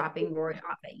she's dropping Rory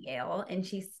off at Yale and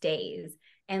she stays.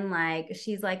 And like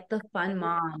she's like the fun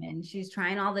mom and she's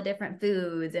trying all the different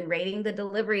foods and rating the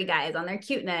delivery guys on their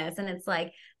cuteness. And it's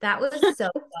like that was so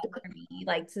fun for me,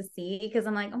 like to see, because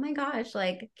I'm like, oh my gosh,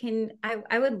 like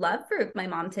I would love for my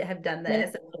mom to have done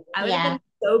this. I would have been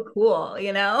so cool,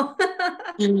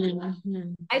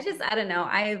 Mm-hmm. I don't know.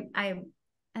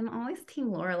 I'm always team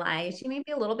Lorelai. She may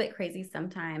be a little bit crazy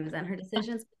sometimes and her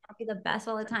decisions may not be the best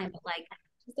all the time, but like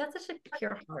she's got such a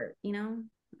pure heart, I don't know.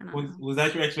 Was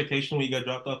that your expectation when you got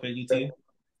dropped off at UT?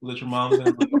 That your mom's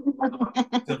gonna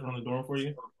like step on the door for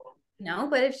you? No,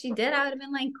 but if she did, I would have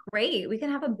been like, great, we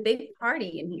can have a big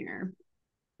party in here.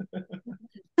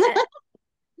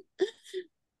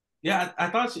 Yeah, I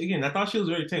thought she was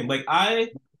very tame. Like I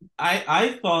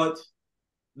thought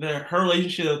that her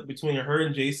relationship between her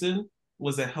and Jason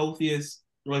was the healthiest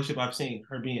relationship I've seen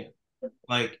her be in.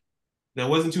 Like there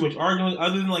wasn't too much arguing,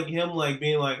 other than like him like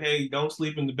being like, "Hey, don't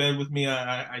sleep in the bed with me.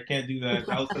 I can't do that."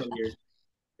 That was kind of weird.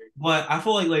 But I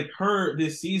feel like her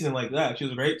this season like that. She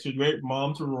was great. She was a great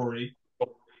mom to Rory.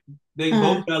 They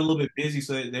both got a little bit busy,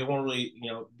 so they weren't really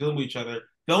dealing with each other.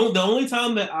 The only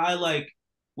time that I like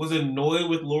was annoyed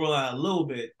with Lorelai a little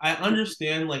bit, I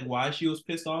understand like why she was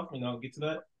pissed off, and I'll get to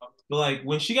that. But like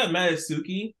when she got mad at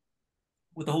Suki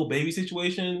with the whole baby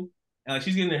situation,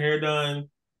 she's getting her hair done.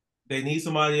 They need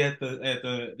somebody at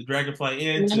the Dragonfly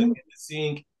Inn to get the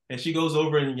sink, and she goes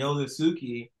over and yells at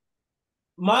Suki.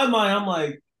 My mind, I'm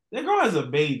like, that girl has a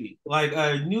baby, like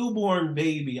a newborn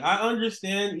baby. I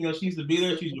understand, she needs to be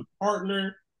there. She's your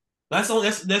partner. That's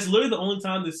literally the only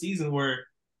time this season where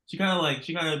she kind of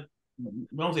I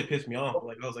don't say pissed me off, but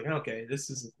like I was like, okay, this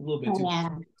is a little bit too much. Yeah.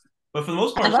 But for the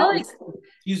most part, I've always,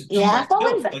 she's yeah, I've chill.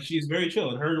 always, Like she's very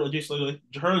chill, and her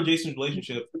and Jason's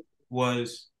relationship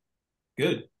was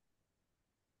good.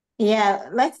 yeah,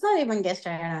 let's not even get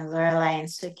started on Lorelai and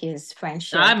Suki's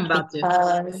friendship I'm about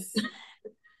to.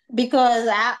 because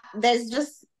there's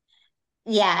just,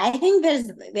 yeah, I think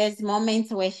there's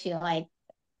moments where she like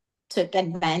took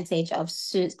advantage of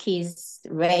Suki's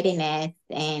readiness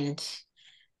and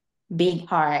big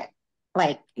heart.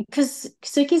 Like, because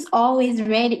Suki's always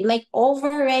ready, like over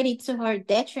ready to her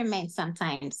detriment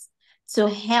sometimes to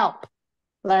help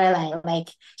Lorelai. Like,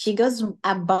 she goes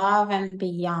above and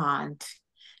beyond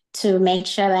to make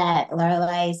sure that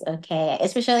Lorelai is okay,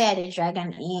 especially at the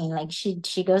Dragon Inn. Like,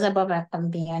 she goes above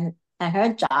and beyond at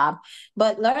her job.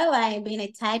 But Lorelai, being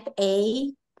a type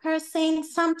A person,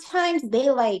 sometimes they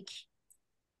like,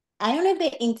 I don't know if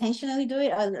they intentionally do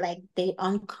it or like they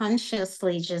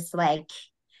unconsciously just like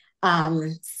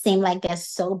seem like they're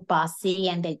so bossy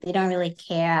and they don't really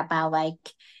care about like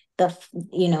the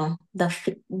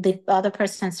other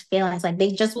person's feelings. Like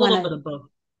they just A little want bit to, of both.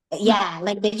 yeah,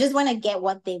 like they just want to get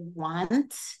what they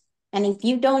want. And if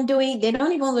you don't do it, they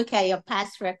don't even look at your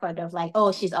past record of like,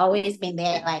 oh, she's always been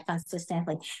there like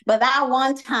consistently. But that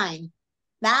one time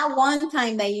that one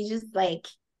time that you just like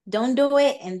don't do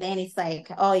it, and then it's like,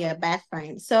 oh, you're a bad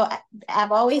friend. So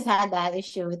I've always had that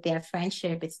issue with their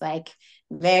friendship. It's like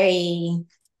very,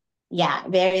 yeah,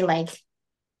 very like,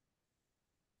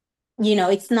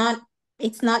 it's not No,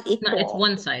 it's equal.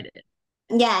 one-sided.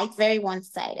 Yeah, it's very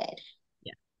one-sided.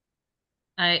 Yeah.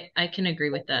 I can agree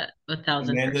with that a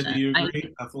thousand Amanda, do percent. you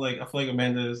agree? I feel like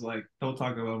Amanda is like, don't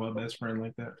talk about my best friend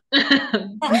like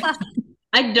that.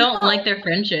 I don't like their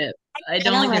friendship. I I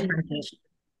don't don't like their like friendship.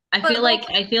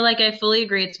 But I fully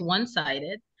agree it's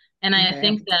one-sided. And I very.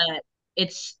 think that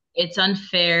it's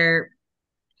unfair.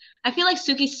 I feel like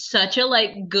Suki's such a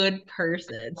like good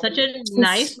person, such a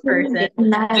nice She's person, so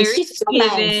nice. very She's so nice.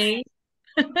 giving,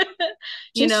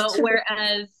 She's too.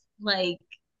 whereas like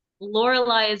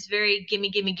Lorelai is very gimme,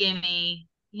 gimme, gimme.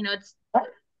 It's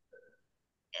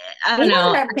I don't Even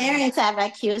know. her parents have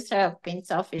accused her of being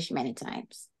selfish many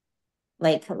times.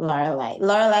 Like Lorelai.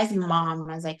 Lorelai's mom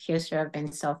has accused her of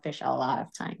being selfish a lot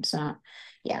of times. So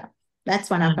yeah, that's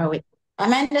one of her Um, weaknesses.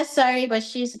 Amanda's sorry, but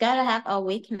she's gotta have a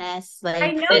weakness. I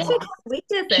Like, know yeah. she has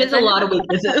she has weaknesses. a I'm lot not of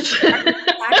weaknesses. She's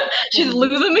practicing.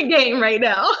 losing the game right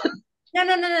now. No,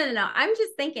 no, no, no, no, no. I'm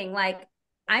just thinking like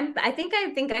I'm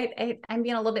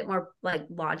being a little bit more like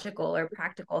logical or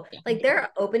practical. Like they're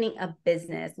opening a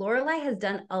business. Lorelai has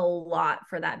done a lot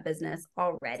for that business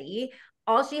already.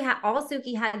 All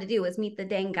Suki had to do was meet the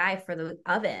dang guy for the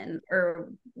oven or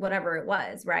whatever it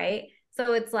was, right?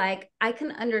 So it's like I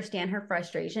can understand her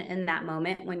frustration in that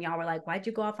moment when y'all were like, "Why'd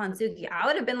you go off on Suki?" I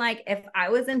would have been like, if I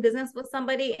was in business with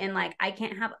somebody and like I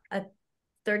can't have a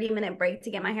 30-minute break to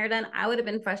get my hair done, I would have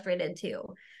been frustrated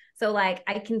too. So like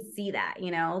I can see that,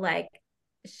 like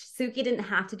Suki didn't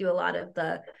have to do a lot of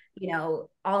the,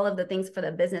 all of the things for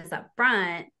the business up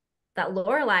front that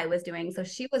Lorelai was doing. So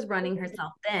she was running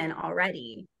herself thin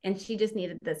already and she just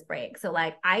needed this break. So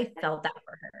like I felt that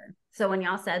for her. So when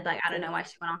y'all said like, I don't know why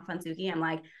she went off on Suki, I'm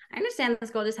like, I understand this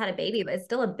girl just had a baby, but it's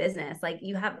still a business. Like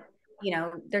you have,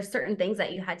 there's certain things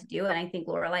that you had to do. And I think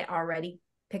Lorelai already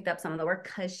picked up some of the work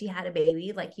because she had a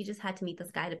baby. Like you just had to meet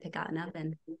this guy to pick out an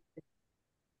oven.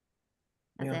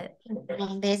 That's Yeah.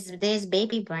 it. There's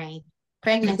baby brain,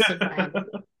 pregnancy brain.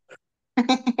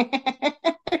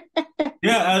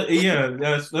 Yeah,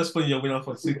 that's funny. Yeah, we don't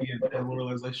fuck Suki and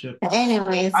Lorelai's relationship. I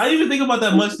Anyways, didn't even think about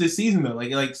that much this season though. Like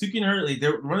Suki and her, like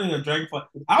they're running a dragonfly.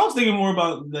 I was thinking more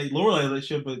about like Lorelai's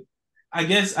relationship, but I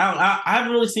guess I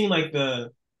haven't really seen like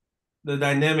the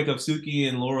dynamic of Suki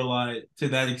and Lorelai to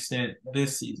that extent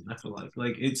this season. I feel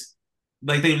like it's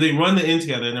like they run the end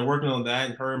together and they're working on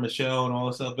that and her and Michelle and all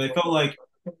this stuff. But it felt like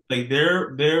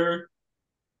their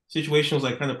situation was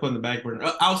like kind of put in the back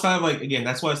burner. Outside of like again,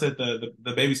 that's why I said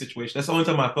the baby situation. That's the only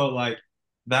time I felt like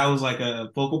that was like a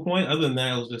focal point. Other than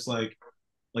that, it was just like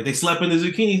they slept in the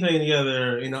zucchini thing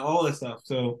together, all that stuff.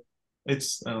 So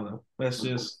it's I don't know. That's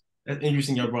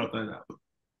interesting y'all brought that up.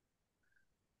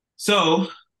 So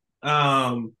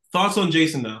thoughts on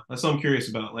Jason though? That's what I'm curious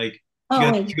about. Like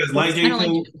oh you guys like I don't like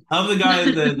Jason? Of the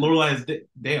guys that Lorelai has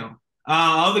damn.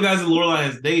 Of the guys that Lorelai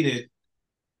has dated,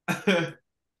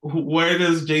 where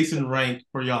does Jason rank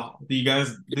for y'all? Do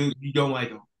you don't like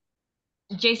him?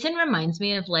 Jason reminds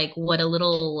me of like what a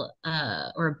little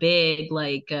or a big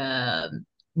like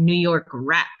New York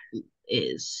rat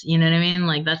is. You know what I mean?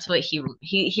 Like that's what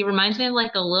he reminds me of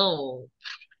like a little,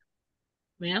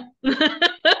 you know?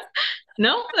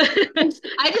 No?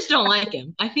 I just don't like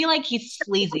him. I feel like he's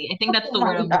sleazy. I think that's the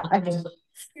word my I'm looking God.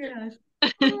 Yeah.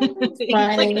 for. He's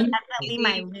like a Funny. Definitely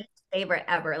my sleazy, least favorite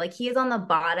ever. Like he is on the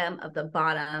bottom of the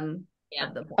bottom yeah.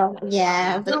 of the Oh,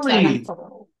 yeah, the Really?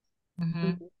 talent.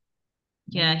 Hmm.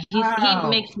 Yeah, he Wow.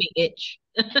 makes me itch.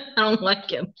 I don't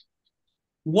like him.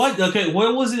 What? Okay,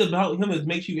 what was it about him that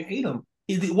makes you hate him?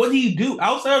 What did he do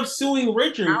outside of suing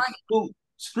Richard, who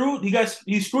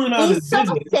he screwed him out of his He's so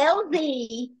business?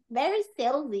 salesy, very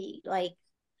salesy, like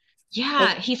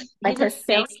Yeah, he's like a a he's a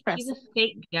salesperson.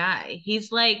 fake guy.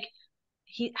 He's like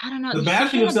I don't know. The There's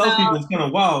bashing something of salespeople about is kind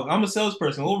of wild. I'm a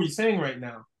salesperson. What were you saying right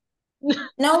now?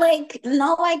 No, like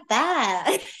not like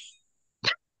that.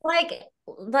 like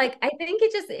I think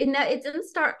it didn't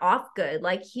start off good.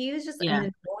 Like he was just yeah.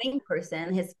 an annoying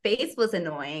person. His face was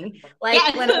annoying. Like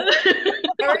Yeah.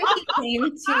 whenever he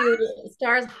came to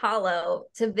Stars Hollow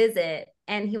to visit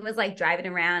and he was like driving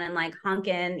around and like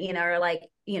honking, or like,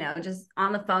 just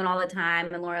on the phone all the time.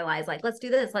 And Lorelai's like, let's do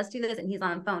this. And he's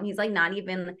on the phone. He's like not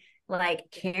even like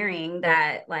caring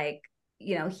that like,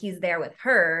 he's there with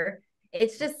her.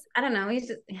 It's just, I don't know. He's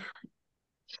just,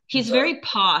 He's very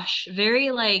posh,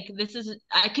 very like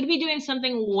I could be doing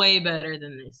something way better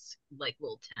than this like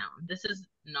little town. This is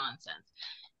nonsense.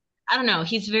 I don't know.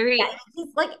 He's very Yeah, he's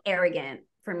like arrogant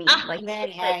for me. Ah! Like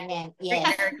Very like arrogant. very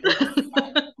Yes,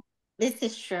 arrogant. this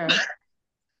is true.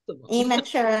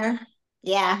 Immature.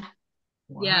 Yeah,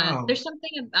 Yeah, Wow. there's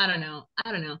something I don't know.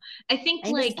 I don't know. I think I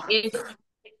just like if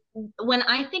when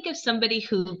I think of somebody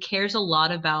who cares a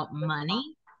lot about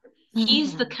money,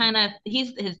 he's the Mhm. kind of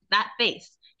he's his that face.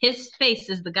 His face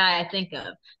is the guy I think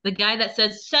of. The guy that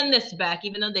says, "Send this back,"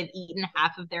 even though they've eaten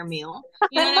half of their meal.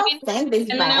 You know what I mean? Send this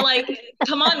And then they're back. like,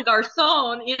 "Come on,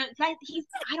 garçon." You know, that he's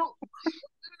I don't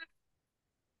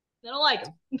like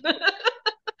him.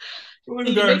 Who is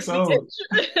He makes me Garcon?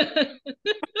 itch.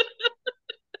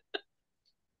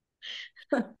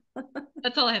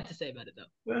 That's all I have to say about it, though.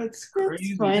 That's That's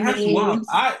crazy. That's funny. wild.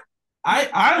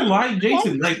 I like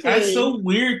Jason. Like that's Chemistry. so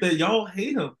weird that y'all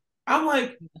hate him. I'm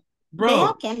like, They bro,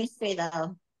 have chemistry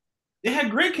though. they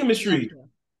had great That's chemistry. true.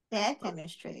 They have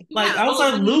chemistry. Like Yeah. Well,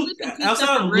 when they live in two Outside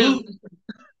separate of Luke, rooms,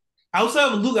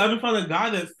 outside of Luke, I haven't found a guy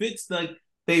that fits. Like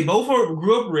they both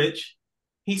grew up rich.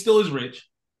 He still is rich.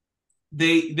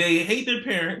 They hate their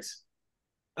parents.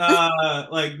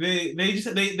 Like they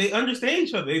just they understand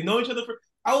each other. They know each other for.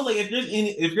 I was like,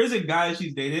 if there's a guy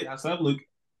she's dated outside of Luke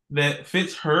that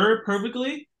fits her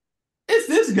perfectly, it's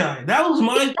this guy. That was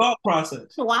my thought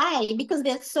process. Why? Because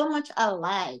they're so much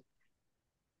alike.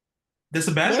 That's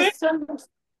a bad They're thing. so much.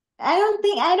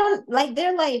 I don't like.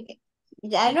 They're like.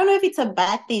 I don't know if it's a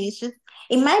bad thing. It's just.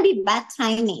 It might be bad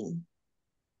timing.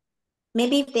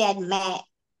 Maybe if they had met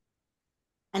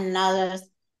another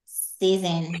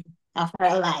season of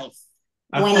her life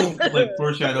I feel when like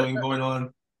foreshadowing going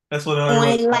on. That's what I was.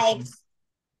 when like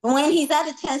when he's had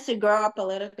a chance to grow up a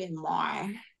little bit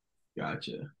more.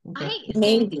 Gotcha. Okay. I think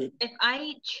Maybe. if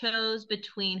I chose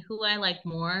between who I like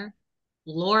more,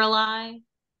 Lorelai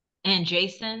and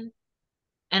Jason,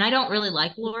 and I don't really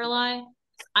like Lorelai,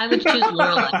 I would choose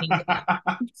Lorelai.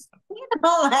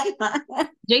 Oh my God.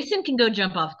 Jason can go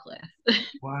jump off cliff.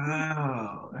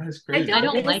 Wow, that's I crazy. I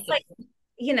don't don't it's like like,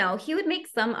 it. he would make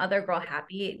some other girl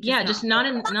happy, just Yeah, just not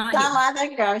not Laura. in not Some here.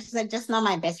 other girls are just not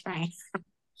my best friends.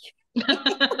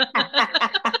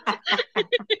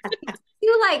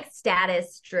 You like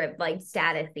status strip, like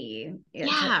statusy.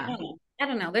 Yeah. I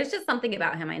don't know. There's just something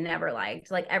about him I never liked.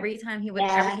 Like every time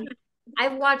Yeah.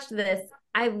 I've watched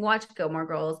I've watched Gilmore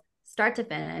Girls start to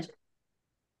finish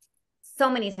so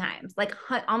many times, like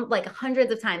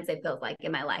hundreds of times it feels like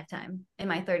in my lifetime, in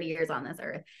my 30 years on this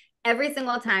earth. Every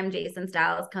single time Jason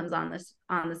Styles comes on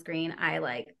the screen,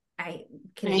 I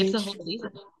can It's the French, whole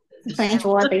season. French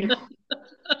water.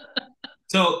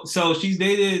 So she's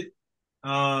dated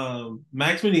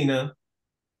Max Medina,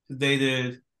 she's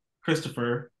dated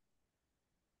Christopher,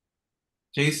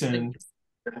 Jason.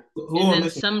 Who And am I then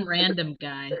missing? some random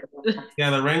guy. Yeah,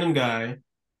 the random guy.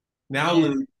 Now Yeah.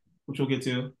 Luke, which we'll get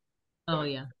to. Oh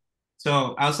yeah.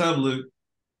 So outside of Luke,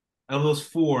 of those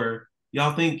four,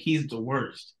 y'all think he's the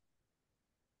worst?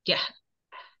 Yeah.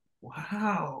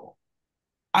 Wow.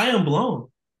 I am blown.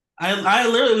 I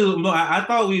literally was blown. I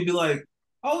thought we'd be like,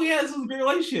 oh yeah, this is a great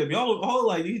relationship. Y'all all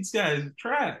like these guys are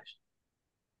trash.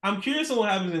 I'm curious on what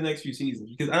happens in the next few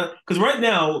seasons because right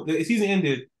now the season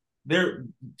ended.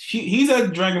 He's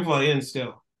at Dragonfly Inn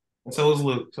still, and so is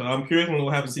Luke. So I'm curious on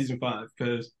what happens in season 5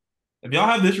 because if y'all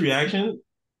have this reaction,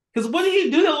 because what did he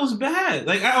do that was bad?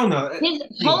 Like I don't know. His Anyway,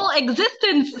 whole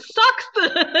existence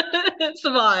sucks,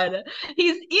 Savon.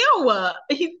 He's ew.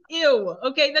 He's ew.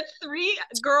 Okay, that's 3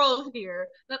 girls here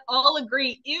that all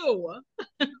agree ew.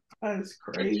 that's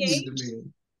crazy Okay, to me.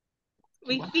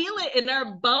 we Wow. feel it in our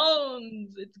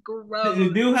bones. It's The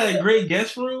gross. dude had a great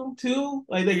guest room too.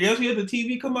 Like the guest, we had the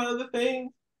TV come out of the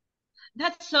thing.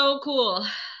 That's so cool.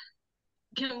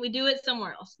 Can we do it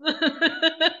somewhere else?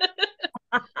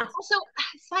 Also,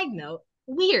 side note,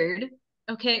 weird.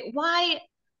 Okay, why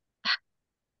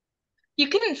you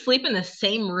couldn't sleep in the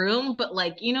same room, but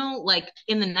like in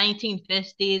the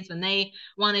 1950s when they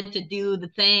wanted to do the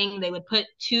thing, they would put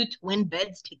 2 twin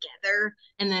beds together,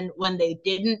 and then when they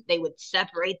didn't, they would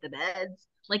separate the beds.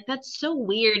 Like that's so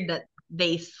weird that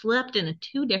they slept in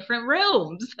 2 different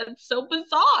rooms. That's so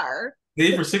bizarre.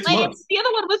 Did it for six Like months. the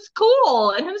other one was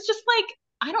cool, and it was just like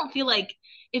I don't feel like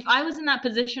if I was in that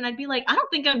position, I'd be like, I don't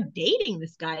think I'm dating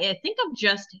this guy. I think I'm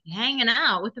just hanging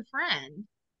out with a friend.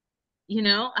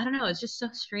 I don't know. It's just so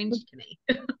strange to me.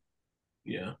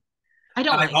 Yeah. I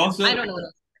don't I like him. I also don't know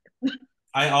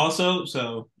what else.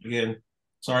 so again,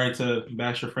 sorry to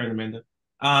bash your friend Amanda.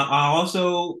 I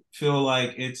also feel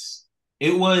like it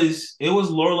was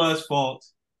Lorelai's fault,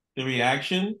 the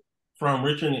reaction from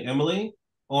Richard and Emily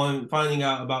on finding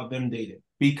out about them dating.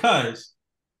 Because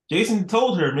Jason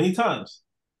told her many times,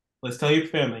 let's tell your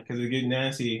family because it'll get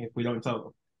nasty if we don't tell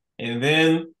them. And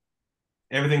then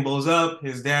everything blows up.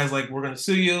 His dad's like, "We're gonna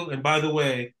sue you, and by the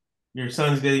way, your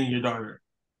son's dating your daughter."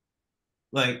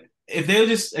 Like, if they were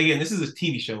just again, this is a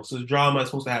TV show, so the drama is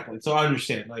supposed to happen. So I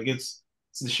understand, like it's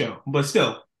the show, but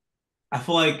still, I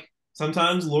feel like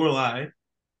sometimes Lorelai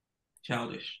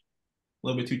childish, a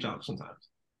little bit too childish sometimes.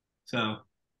 So I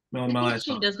my think last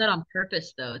she thought. does that on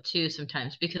purpose though, too,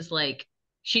 sometimes because like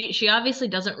she obviously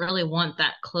doesn't really want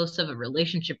that close of a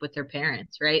relationship with her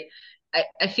parents, right?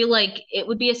 I feel like it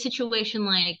would be a situation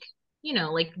like,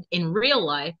 like in real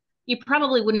life, you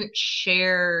probably wouldn't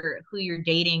share who you're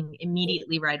dating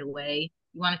immediately right away.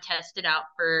 You want to test it out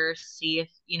first, see if,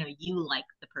 you like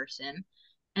the person.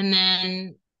 And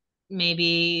then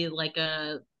maybe like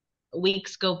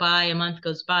weeks go by, a month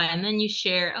goes by, and then you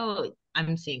share, oh,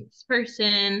 I'm seeing this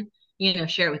person,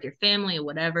 share it with your family or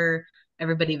whatever.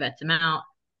 Everybody vets them out.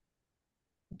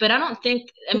 But I don't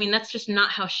think, I mean, that's just not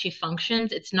how she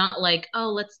functions. It's not like,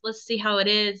 oh, let's see how it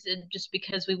is, and just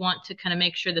because we want to kind of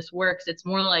make sure this works. It's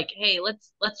more like, hey,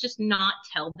 let's just not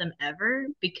tell them ever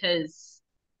because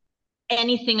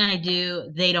anything I do,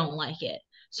 they don't like it.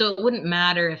 So it wouldn't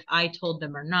matter if I told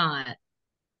them or not.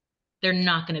 They're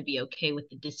not going to be okay with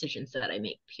the decisions that I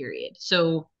make, period.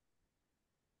 So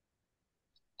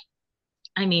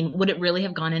I mean, would it really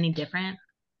have gone any different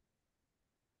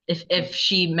if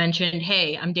she mentioned,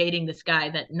 "Hey, I'm dating this guy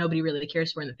that nobody really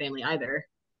cares for in the family either"?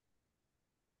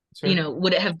 Sure.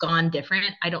 Would it have gone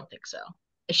different? I don't think so.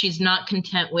 If she's not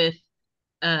content with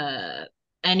uh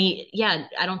yeah,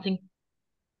 I don't think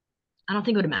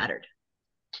it would have mattered.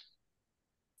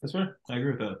 That's fair. I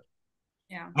agree with that.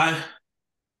 Yeah. I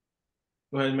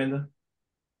Go ahead, Amanda.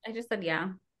 I just said yeah.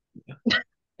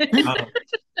 Um,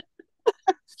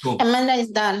 cool. Amanda is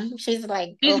done. She's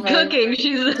like She's over. cooking.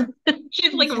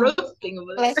 She's like roasting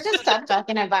over there. Let's just stop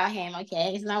talking about him,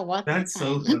 okay? It's not worth the That's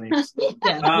so time. funny.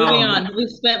 Yeah, moving Um, on. We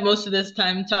spent most of this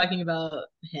time talking about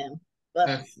him.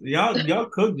 But y'all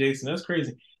cook, Jason. That's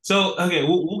crazy. So okay,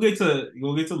 we'll get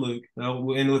to Luke.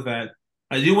 We'll end with that.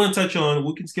 I do want to touch on.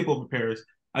 We can skip over Paris.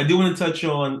 I do want to touch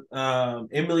on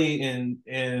Emily and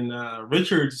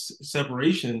Richard's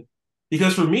separation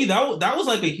because for me that was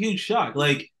like a huge shock.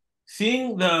 Like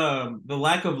seeing the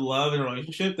lack of love in a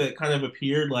relationship that kind of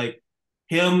appeared. Like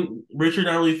Richard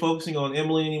not really focusing on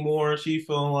Emily anymore. She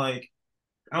feeling like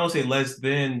I don't say less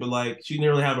than, but like she didn't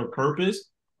really have a purpose.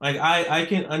 Like I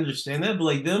can understand that, but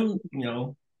like them,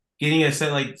 getting a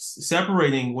set like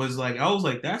separating was like I was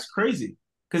like that's crazy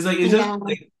because like it's just Yeah,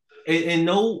 like in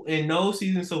no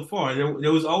season so far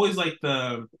there was always like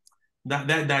that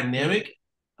dynamic,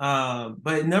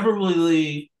 but it never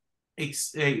really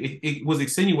it was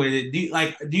extenuated.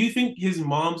 Do you think his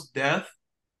mom's death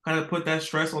kind of put that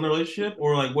stress on the relationship,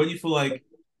 or like what do you feel like?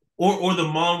 Or the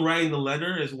mom writing the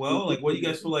letter as well. Like, what do you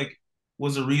guys feel like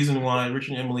was the reason why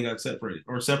Richard and Emily got separated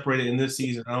or separated in this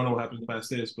season? I don't know what happens past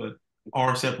this, but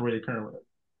are separated currently,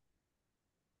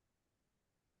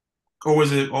 or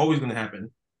was it always going to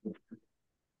happen?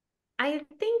 I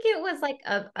think it was like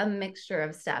a mixture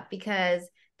of stuff because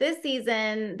this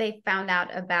season they found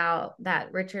out about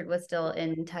that Richard was still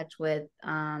in touch with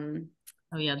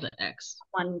oh yeah, the ex.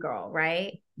 one girl,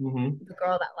 right? Mm-hmm. The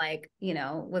girl that like,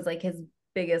 was like his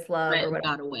biggest love Right, or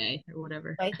whatever. got away or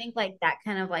whatever. So I think like that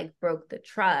kind of like broke the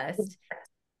trust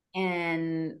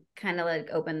and kind of like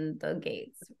opened the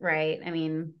gates, right? I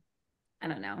mean, I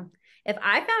don't know. If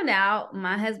I found out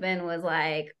my husband was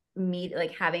like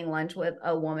like having lunch with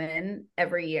a woman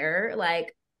every year,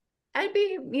 like I'd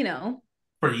be,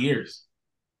 For years.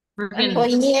 We're I mean, for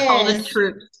gonna call the years.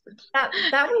 troops.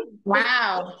 that would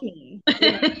Wow. me.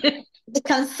 The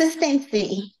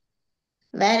consistency.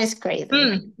 That is crazy.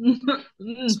 Mm.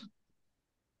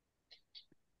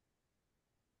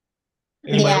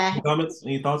 Anybody else Yeah. with comments?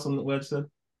 Any thoughts on what I said?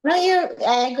 No,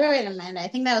 I agree with Amanda. I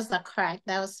think that was the crack.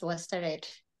 That was what started,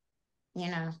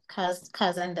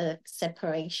 causing the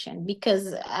separation.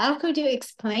 Because how could you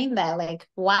explain that? Like,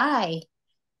 why?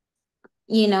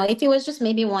 If it was just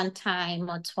maybe one time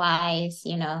or twice,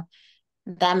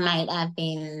 that might have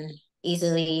been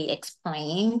easily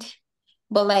explained.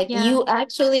 But like Yeah. you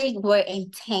actually were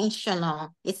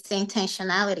intentional. It's the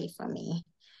intentionality for me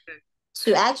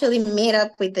to actually meet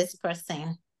up with this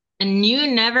person And you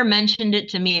never mentioned it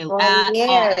to me for at all.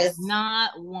 years.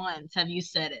 Not once have you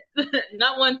said it.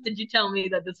 Not once did you tell me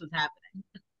that this was happening.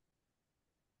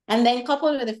 And then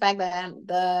coupled with the fact that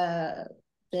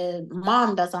the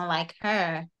mom doesn't like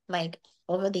her, like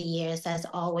over the years has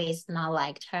always not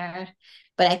liked her.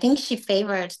 But I think she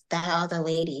favored that other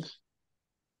lady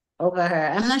over her.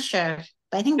 I'm not sure.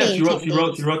 But I think Yeah, they she wrote. She intended.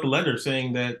 wrote. She wrote the letter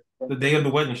saying that the day of the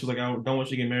wedding, she was like, "I don't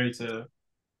want you to get married to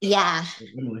Yeah.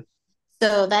 Emily."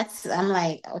 So I'm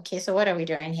like, okay, so what are we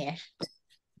doing here?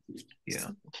 Yeah.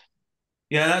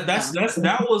 Yeah,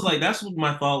 that was like that's what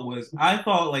my thought was. I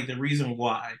thought like the reason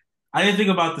why I didn't think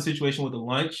about the situation with the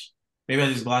lunch. Maybe I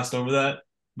just glossed over that.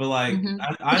 But like Hmm.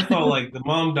 I thought like the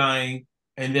mom dying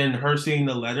and then her seeing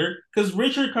the letter because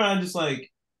Richard kind of just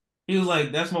like he was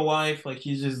like that's my wife like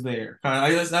she's just there.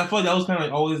 Kind of I felt like that was kind of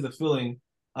like always the feeling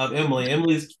of Emily.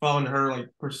 Emily's following her like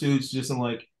pursuits just in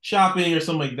like shopping or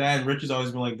something like that. And Richard's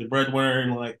always been like the breadwinner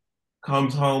and like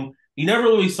comes home. You never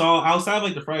really saw outside of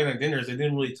like the Friday night dinners. They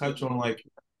didn't really touch on like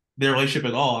their relationship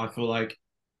at all. I feel like,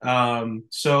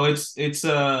 so it was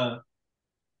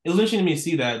interesting to me to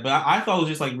see that, but I thought it was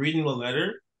just like reading the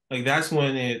letter, like that's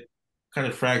when it kind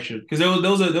of fractured because there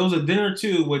was a dinner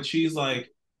too, which she's like,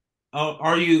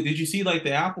 oh, did you see like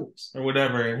the apples or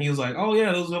whatever? And he was like, oh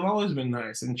yeah, those have always been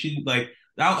nice. And she like,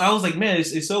 I was like, man,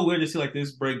 it's so weird to see like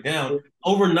this break down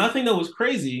over nothing that was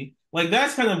crazy. Like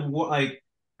that's kind of what like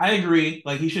I agree.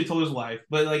 Like he should have told his wife,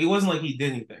 but like it wasn't like he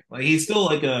did anything. Like he's still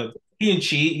like he didn't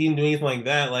cheat, he didn't do anything like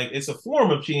that. Like it's a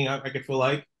form of cheating, I could feel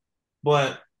like,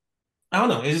 but I don't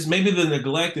know. It's just maybe the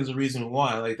neglect is the reason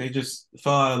why. Like they just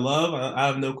fell out of love. I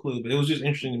have no clue, but it was just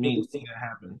interesting to me to see that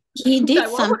happen. He did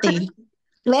something.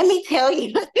 Let me tell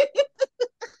you,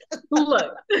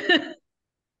 Look.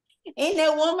 in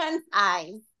a woman's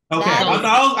eyes, Okay, that is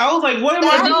I was like, what am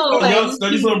I that doing? is No, Oh, y'all like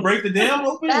studies gonna break the dam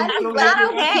open? that Is is what like Not y'all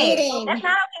doing? okay. That's cheating.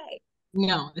 not okay.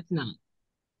 no, it's not.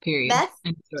 Period. That's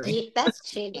I'm sorry. that's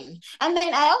cheating. And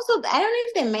then I don't know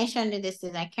if they mentioned this,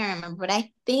 I can't remember, but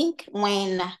I think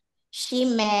when she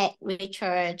met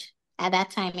Richard at that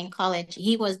time in college,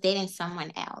 he was dating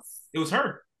someone else. It was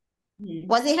her.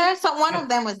 Was it her? So one Yeah. of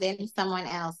them was dating someone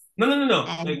else. No.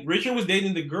 Like And Richard was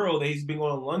dating the girl that he's been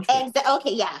going on lunch with.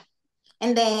 okay, yeah.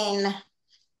 And then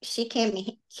she came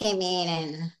in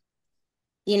and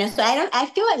so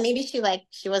I feel like maybe she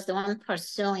was the one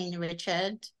pursuing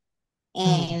Richard Hmm.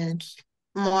 and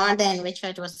more than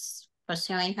Richard was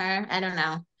pursuing her. I don't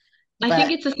know. I think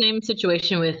But it's the same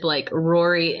situation with like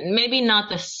Rory, maybe not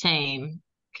the same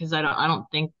because I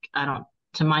don't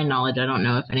to my knowledge, I don't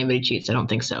know if anybody cheats. I don't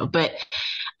think so. But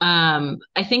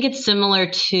I think it's similar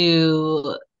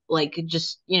to like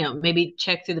just, maybe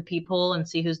check through the peephole and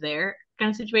see who's there kind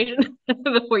of situation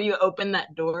before you open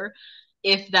that door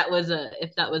if that was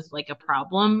like a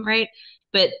problem, right?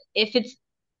 But if it's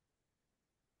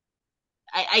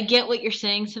I get what you're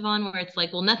saying, Siobhan, where it's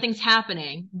like, well, nothing's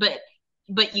happening, but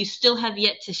you still have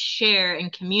yet to share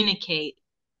and communicate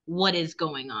what is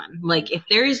going on. Like, if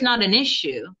there is not an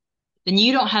issue, then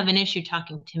you don't have an issue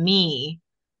talking to me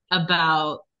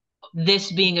about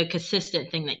this being a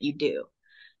consistent thing that you do.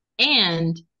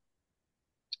 And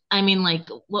I mean, like,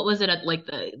 what was it at like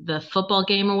the football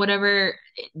game or whatever?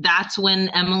 That's when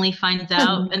Emily finds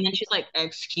out, and then she's like,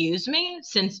 "Excuse me,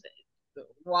 since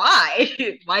why?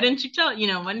 Why didn't you tell,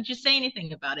 why didn't you say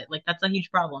anything about it?" Like that's a huge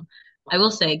problem. I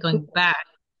will say, going back,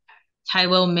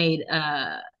 Taiwo made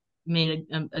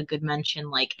a good mention.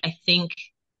 Like I think,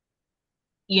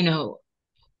 you know,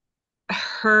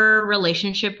 her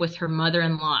relationship with her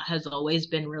mother-in-law has always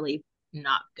been really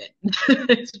not good.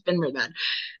 It's been really bad.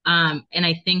 And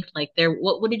I think like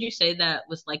what did you say that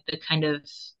was like the kind of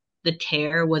the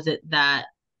tear? Was it that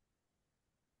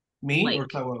Me or like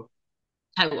Taiwo?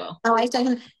 Taiwo? oh, I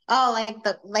talking. Oh,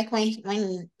 like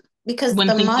when because When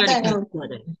the things started kind mother, of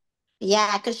flooding.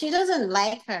 yeah, because she doesn't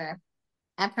like her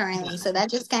apparently. So that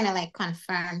just kind of like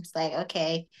confirms, like,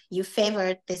 okay, you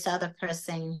favored this other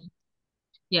person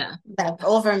Yeah. like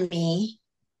over me,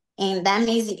 and that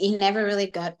means he never really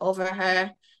got over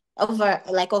her, over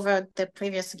the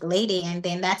previous lady, and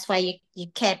then that's why you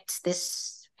kept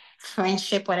this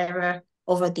friendship, whatever,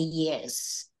 over the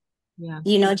years. Yeah.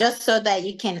 Just so that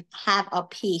you can have a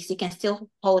piece, you can still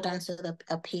hold on to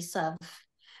a piece of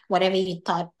whatever you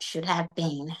thought should have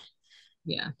been.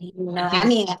 Yeah. I I think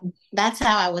mean, that's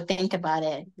how I would think about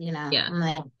it. yeah. I'm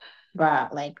like,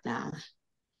 bruh, like, no.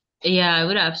 Yeah, I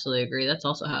would absolutely agree. That's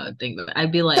also how I'd think of it.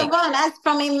 I'd be So, like, Vaughn, as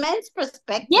from a men's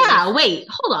perspective, yeah, wait,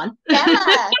 hold on. tell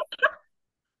us,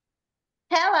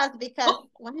 tell us, because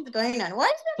what is going on?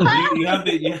 What is the You have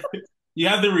the you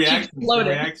have the She reactions. The exploded.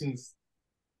 reactions.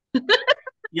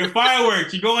 Your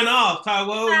fireworks. You're going off,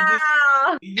 Taiwo.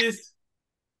 Wow. You just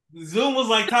Zoom was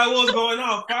like Taiwo's going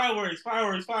off. Fireworks,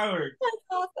 fireworks, fireworks.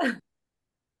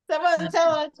 Someone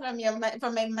tell us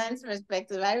from a man's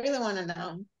perspective. I really want to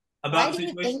know. About Why the do you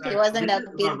situation think it wasn't a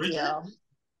About big Richard. deal?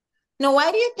 No,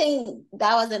 why do you think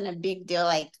that wasn't a big deal?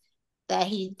 Like that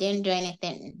he didn't do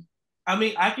anything. I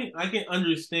mean, I can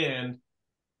understand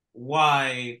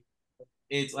why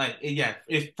it's like yeah.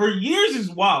 If for years is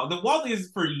wild. The wild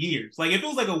is for years. Like if it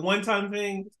was like a one time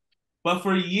thing, but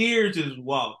for years is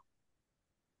wild.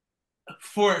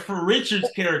 for Richard's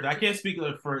character, I can't speak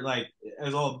for like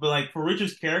as all, but like for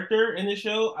Richard's character in the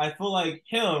show, I feel like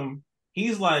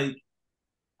he's like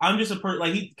I'm just a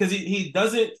like because he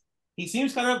doesn't he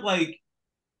seems kind of like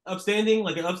upstanding,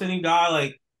 like an upstanding guy,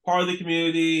 like part of the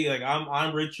community. Like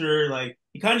I'm Richard. Like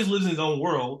he kind of just lives in his own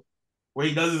world where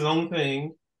he does his own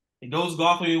thing. He goes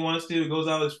golf when he wants to. He goes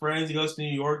out with his friends. He goes to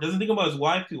New York. Doesn't think about his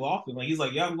wife too often. Like he's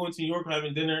like, yeah, I'm going to New York, I'm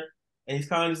having dinner, and he's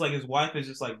kind of just like his wife is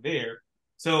just like there.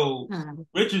 So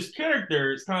Richard's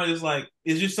character is kind of just like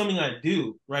it's just something I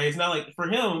do, right? It's not like for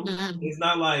him, it's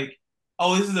not like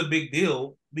oh, this is a big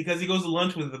deal because he goes to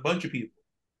lunch with a bunch of people.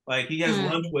 Like he has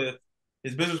lunch with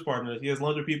his business partners. He has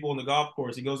lunch with people on the golf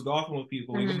course. He goes golfing with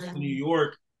people. He goes to New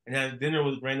York and has dinner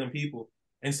with random people.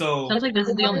 And so sounds like this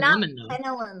is the only woman though.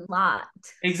 A lot.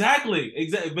 Exactly.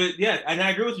 But yeah, and I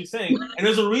agree with you saying. And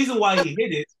there's a reason why he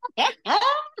hit it.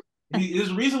 There's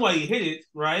a reason why he hit it,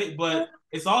 right? But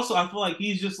it's also I feel like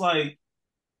he's just like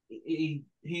he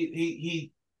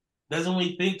doesn't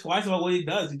really think twice about what he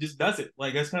does. He just does it.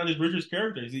 Like that's kind of just Richard's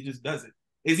character. He just does it.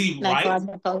 Is he Like right?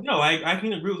 wonderful. No, I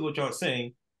can agree with what y'all are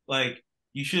saying. Like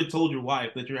you should have told your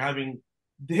wife that you're having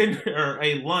dinner or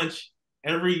a lunch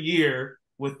every year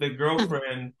with the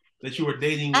girlfriend that you were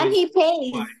dating And with. he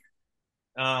pays.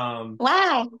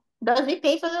 Why? Does he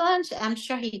pay for the lunch? I'm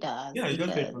sure he does. Yeah, he does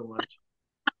pay because for the lunch.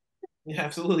 Yeah,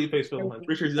 absolutely pays for the lunch.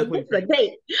 Richard's It's definitely a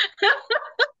date.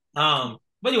 But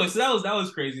anyway, so that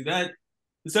was crazy. That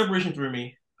the separation threw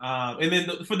me. And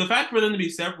then for the fact for them to be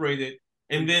separated,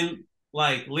 and then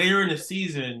like later in the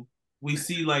season, we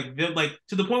see like them like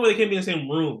to the point where they can't be in the same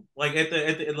room. Like at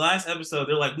the last episode,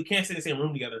 they're like, we can't stay in the same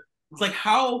room together. It's like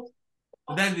how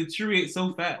did that deteriorate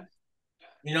so fast?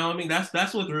 You know what I mean?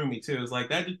 That's what threw me too. It's like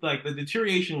that just like the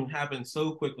deterioration happened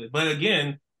so quickly. But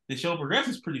again, the show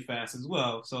progresses pretty fast as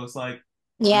well. So it's like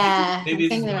yeah, I maybe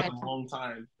this think has been they're like right. a long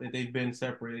time that they've been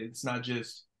separated. It's not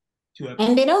just two And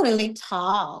episodes. they don't really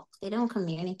talk. They don't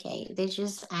communicate. They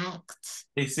just act.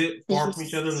 They sit They far from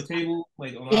each other on the just table,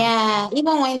 like on opposite. yeah.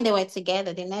 Even when they were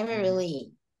together, they never Mhm.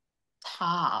 really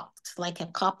talked like a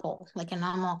couple, like a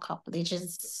normal couple. They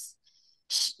just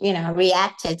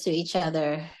reacted to each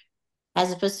other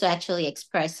as opposed to actually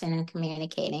expressing and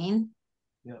communicating.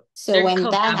 Yeah. So They're when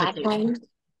that cohabitating, happened,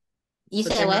 you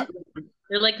but said they're what? not.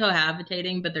 They're like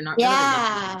cohabitating, but they're not really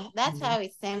Yeah, that's living. how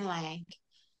it seemed like.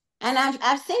 And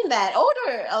I've seen that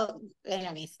older. Oh,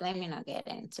 anyways, let me not get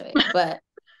into it. But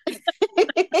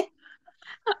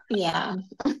yeah,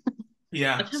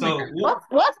 Yeah. That's how my So grandma.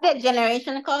 what's that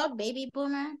generation called? Baby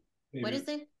boomer? What maybe. is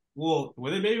it? Well,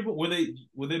 were they baby boomer or were they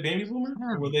Were they baby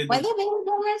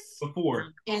boomers? before?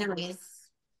 Anyways,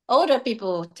 older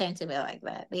people tend to be like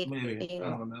that. Maybe They I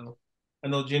don't know. I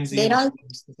know Gen Z. they don't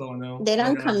That's all I know. they Right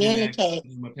don't now, Gen X communicate.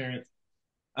 is my parents.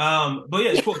 But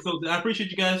yeah, cool. So I appreciate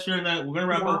you guys sharing that. We're gonna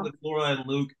wrap up Yeah. with Laura and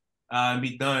Luke, and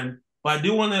be done. But I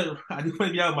do want to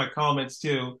get out my comments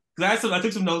too, because I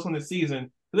took some notes on the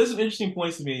season. But there's some interesting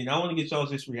points to me, and I want to get y'all's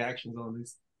just reactions on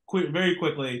this. Very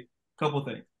quickly, couple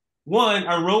things. One,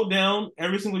 I wrote down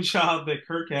every single job that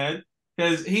Kirk had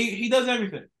because he does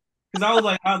everything.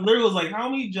 Because I literally was like, how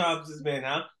many jobs does this man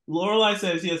have? Lorelai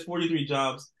says he has 43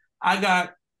 jobs. I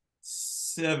got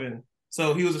 7.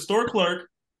 So he was a store clerk.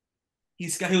 He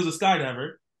was a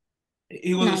skydiver.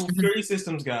 He was a Nice. security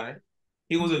systems guy.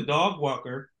 He was a dog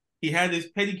walker. He had this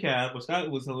pedicab, which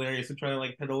that was hilarious to try to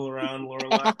like pedal around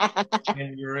Lorelai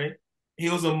and Rory. He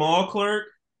was a mall clerk,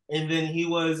 and then he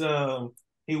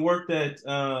worked at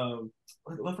I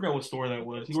forgot what store that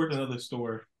was. He worked at another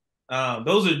store.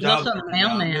 Those are He's jobs. also a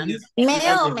mailman.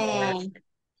 Mailman.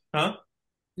 Huh?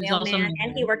 He's also a Mailman, and he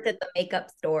mailman. worked at the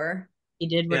makeup store. He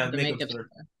did work Yeah, at the makeup makeup store.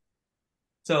 store.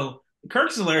 So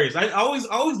Kirk's hilarious. I always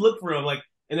look for him like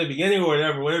in the beginning or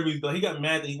whatever he's doing. He got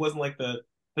mad that he wasn't like the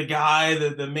guy,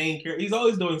 the main character. He's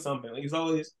always doing something. Like, he's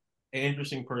always an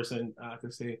interesting person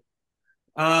to see.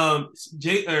 Or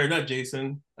not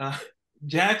Jason.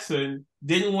 Jackson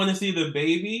didn't want to see the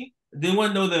baby. Didn't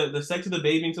want to know the sex of the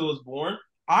baby until it was born.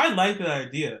 I like that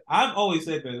idea. I've always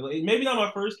said that. Like, maybe not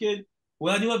my first kid.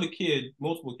 When I do have a kid,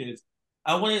 multiple kids,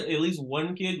 I wanted at least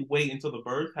one kid wait until the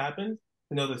birth happens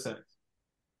to know the sex.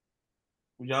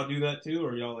 Would y'all do that too,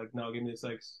 or y'all like no? Give me the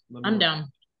sex. I'm down.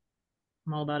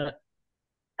 I'm all about it.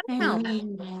 I don't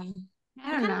know.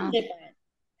 I don't know.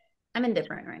 I'm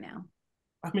indifferent right now.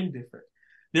 I'm indifferent.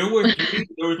 There were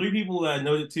 3 people that I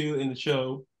noted too in the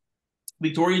show.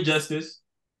 Victoria Justice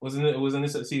was in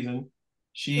this season.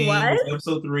 She What? was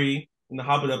episode 3 in the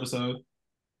Hobbit episode.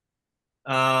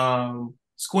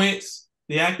 Squints,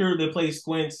 the actor that plays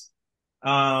Squints,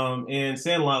 and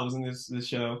Sandlot was in this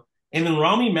show, and then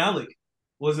Rami Malek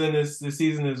was in this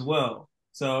season as well.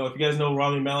 So if you guys know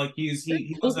Rami Malek, he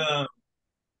was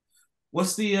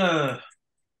what's the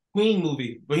Queen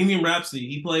movie, Bohemian Rhapsody.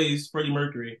 He plays Freddie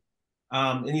Mercury,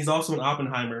 and he's also in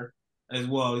Oppenheimer as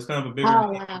well. He's kind of a bigger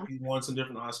Oh name. wow. He won some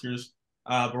different Oscars.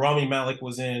 But Rami Malek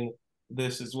was in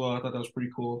this as well. I thought that was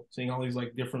pretty cool, seeing all these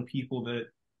like different people that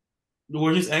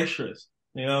were just extras.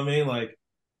 You know what I mean? Like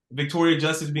Victoria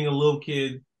Justice being a little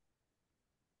kid.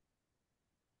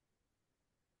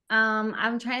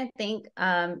 I'm trying to think.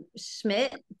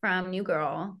 Schmidt from New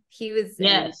Girl. He was in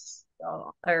Yes.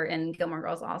 or in Gilmore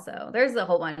Girls also. There's a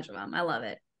whole bunch of them. I love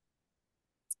it.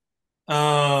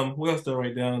 What else did I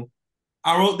write down?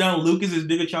 I wrote down Luke is as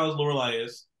big a child as Lorelai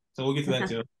is, so we'll get to that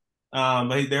too.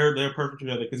 But they're perfect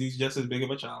together because he's just as big of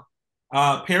a child.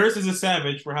 Paris is a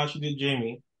savage for how she did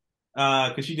Jamie,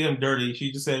 because she did him dirty.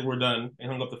 She just said we're done and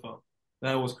hung up the phone.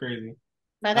 That was crazy.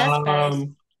 But that's Paris.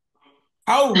 Um,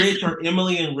 how rich are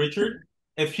Emily and Richard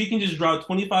if she can just drop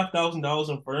 $25,000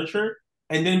 on furniture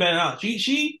and then ban it out?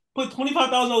 She put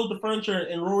 $25,000 to furniture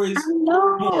in I Rory's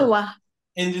door know.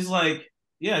 and just like,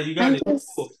 yeah, you got I'm it. just,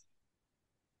 Cool.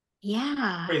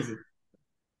 yeah. Crazy.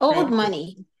 Old Crazy.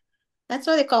 money. That's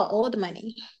what they call old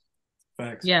money.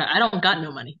 Facts. Yeah, I don't got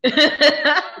no money.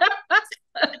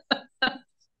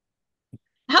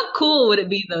 How cool would it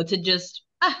be though to just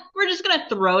we're just gonna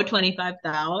throw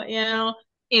 25,000,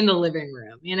 in the living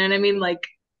room. You know what I mean? Like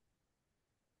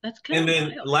that's kind And of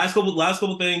then wild. last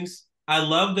couple things. I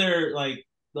love their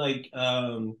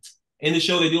in the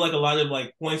show they do like a lot of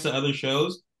like points to other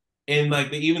shows. And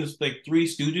like they even like Three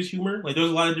Stooges humor. Like there's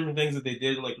a lot of different things that they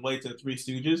did like relate to Three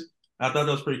Stooges. I thought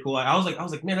that was pretty cool. I was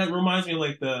like, man, that reminds me of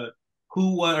like the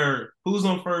who, what, or who's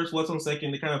on first, what's on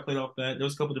second. They kind of played off that. There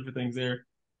was a couple different things there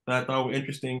that I thought were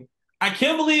interesting. I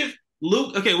can't believe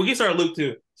Luke. Okay, we can start Luke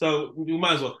too. So we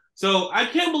might as well. So I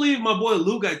can't believe my boy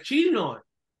Luke got cheated on.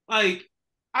 Like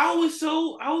I was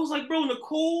like, bro,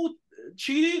 Nicole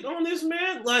cheated on this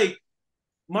man. Like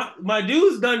my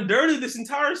dude's done dirty this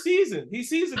entire season. He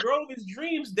sees the girl of his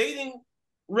dreams dating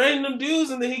random dudes,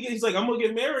 and then he's like, I'm gonna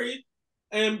get married,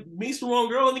 and meets the wrong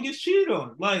girl, and then gets cheated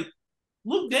on. Like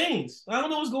Luke Danes. I don't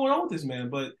know what's going on with this man,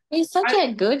 but He's such I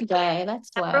a good guy. That's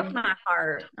That broke why. my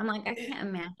heart. I'm like, I can't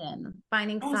imagine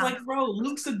finding I was some. like, bro,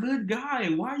 Luke's a good guy.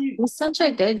 Why are you? He's such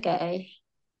a good guy.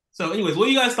 So, anyways, what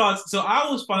are you guys thoughts? So I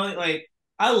was finally like,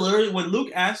 I literally when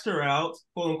Luke asked her out,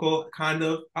 quote unquote, kind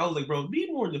of, I was like, bro, be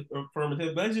more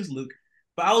affirmative. But it's just Luke.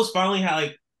 But I was finally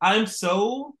like, I'm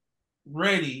so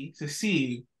ready to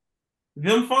see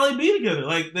them finally be together.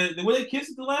 Like when they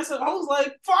kissed at the last time, I was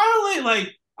like, finally, like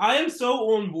I am so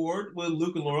on board with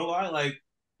Luke and Lorelai. Like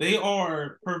they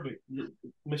are perfect.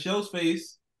 Michelle's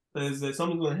face says that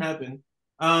something's going to happen.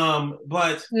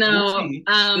 But we'll No, see.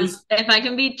 There's if I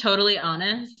can be totally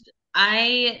honest,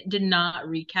 I did not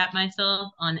recap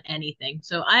myself on anything.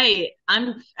 So I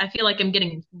feel like I'm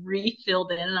getting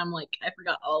refilled in and I'm like, I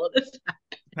forgot all of this.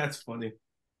 That's funny.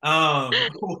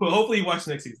 Hopefully you watch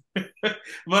next season.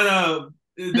 But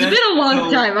It's that's been a long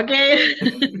so time, okay?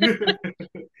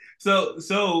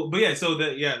 but yeah, so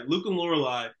that yeah, Luke and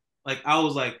Lorelai, like I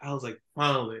was like,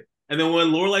 finally. And then when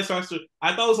Lorelai starts to,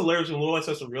 I thought it was hilarious when Lorelai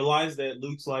starts to realize that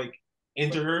Luke's like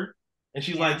into her, and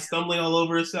she's Yeah. like stumbling all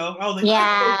over herself. I was like, that's so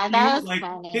Yeah, that cute. was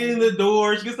Like hitting funny. the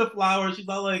door, she gets the flowers. She's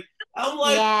all like, I'm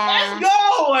like, let's Yeah.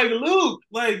 go, like Luke,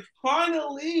 like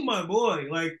finally, my boy.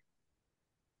 Like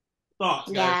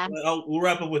thoughts, guys. Yeah. We'll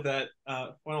wrap up with that.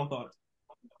 Final thoughts.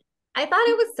 I thought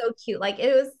it was so cute. Like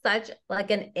it was such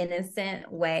like an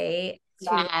innocent way to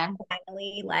Yeah.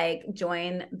 finally like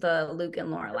join the Luke and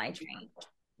Lorelai train.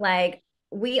 Like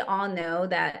we all know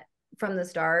that from the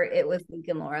start it was Luke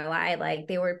and Lorelai, like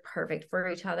they were perfect for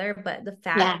each other. But the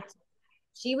fact Yeah.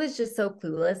 she was just so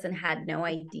clueless and had no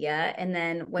idea. And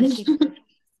then when she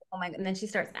oh my, and then she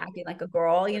starts acting like a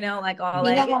girl, like all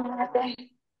like Yeah.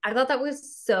 I thought that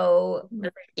was so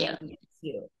Yeah.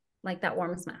 cute. Like that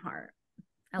warms my heart.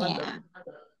 I love Yeah.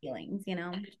 those feelings,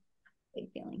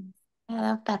 big feelings. I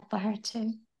love that for her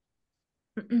too.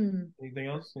 Anything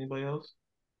else? Anybody else?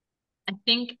 I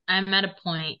think I'm at a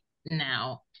point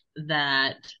now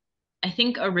that I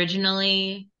think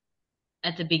originally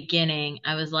at the beginning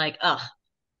I was like, oh,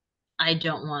 I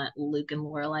don't want Luke and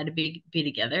Lorelai to be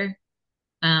together.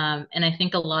 And I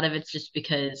think a lot of it's just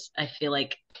because I feel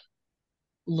like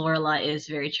Lorelai is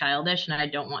very childish and I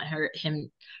don't want her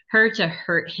to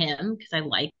hurt him because I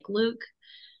like Luke.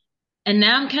 And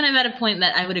now I'm kind of at a point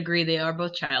that I would agree they are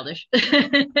both childish.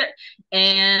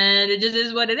 And it just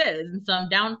is what it is. And so I'm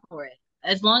down for it.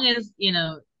 As long as,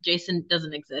 Jason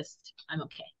doesn't exist, I'm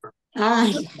okay.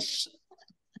 Oh my gosh.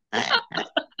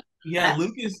 Yeah,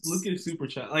 Luke is super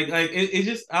child. Like it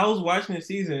just I was watching the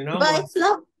season and I'm But like, it's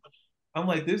not I'm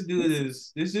like, this dude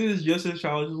is just as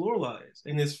childish as Lorelai is,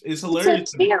 and it's It's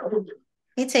hilarious to me.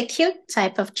 it's a cute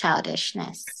type of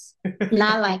childishness.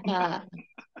 Not like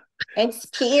it's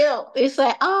cute. It's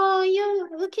like, oh,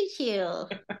 you look at you.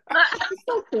 It's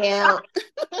so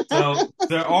cute. So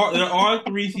there are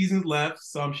 3 seasons left,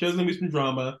 so I'm sure there's gonna be some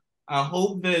drama. I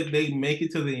hope that they make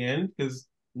it to the end because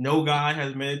no guy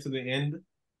has made it to the end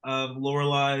of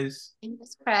Lorelai's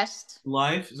Fingers crossed.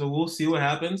 life. So we'll see what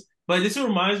happens. But this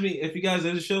reminds me, if you guys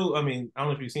there's a show, I mean, I don't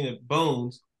know if you've seen it,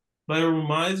 Bones, but it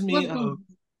reminds me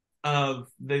of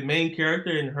the main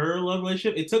character and her love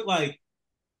relationship. It took like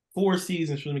 4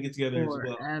 seasons for them to get together as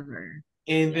well. Forever.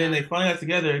 And then Yeah. they finally got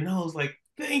together, and I was like,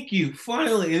 "Thank you,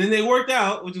 finally!" And then they worked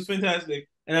out, which was fantastic.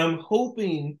 And I'm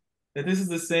hoping that this is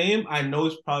the same. I know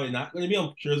it's probably not going to be.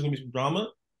 I'm sure there's going to be some drama,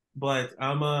 but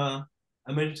I'm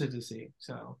interested to see.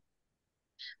 So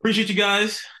appreciate you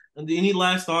guys. Any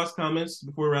last thoughts, comments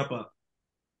before we wrap up?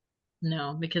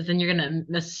 No, because then you're gonna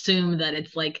assume that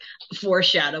it's like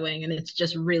foreshadowing and it's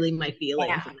just really my feelings.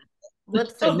 Yeah.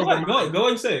 Let's So just move on. go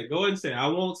ahead and say it. Go ahead and say it. I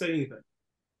won't say anything.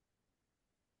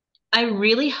 I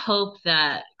really hope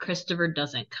that Christopher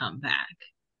doesn't come back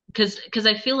because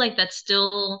I feel like that's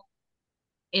still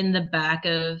in the back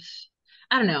of,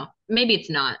 I don't know, maybe it's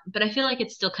not, but I feel like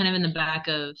it's still kind of in the back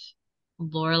of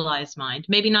Lorelai's mind.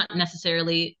 Maybe not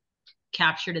necessarily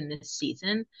captured in this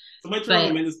season, Somebody turn off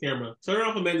but Amanda's camera. Turn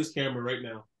off Amanda's camera right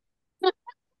now.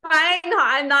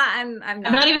 I'm not. I'm I'm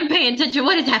not. not even paying attention.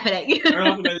 What is happening? Turn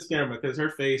off Amanda's camera because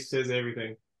her face says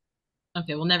everything.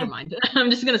 Okay, well, never mind. I'm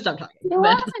just gonna stop talking. You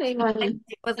But are anyone.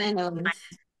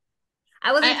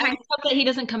 I wasn't I trying. hope that he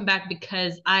doesn't come back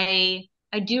because I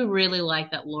do really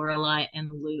like that Lorelai and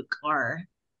Luke are,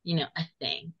 a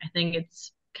thing. I think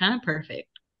it's kind of perfect,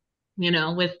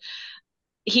 with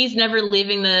he's never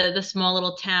leaving the small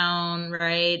little town,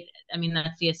 right? I mean,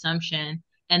 that's the assumption.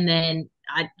 And then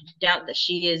I doubt that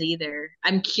she is either.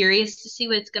 I'm curious to see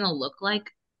what it's gonna look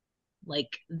like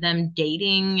them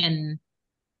dating and,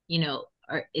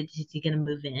 is he gonna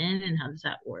move in and how does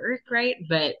that work, right?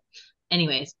 But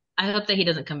anyways, I hope that he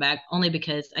doesn't come back only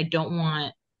because I don't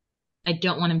want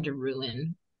him to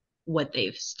ruin what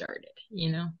they've started.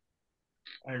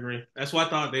 I agree. That's why I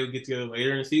thought they would get together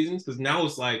later in the seasons because now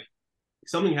it's like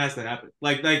something has to happen.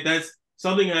 Like that's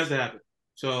something has to happen.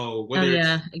 So Oh whether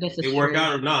yeah, I guess they it's work true.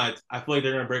 out or not, I feel like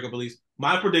they're gonna break up at least.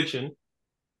 My prediction,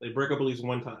 they break up at least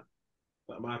one time.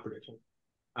 But my prediction.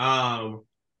 Um,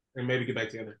 and maybe get back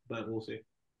together, but we'll see.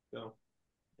 So,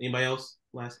 anybody else?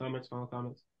 Last comments? Final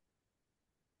comments?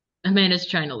 Amanda's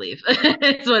trying to leave.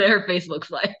 It's what her face looks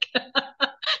like.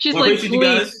 She's Well, I like, appreciate you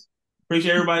please. guys.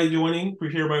 Appreciate everybody joining.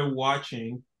 Appreciate everybody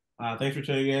watching. Thanks for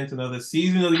tuning in to another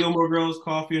season of the Gilmore Girls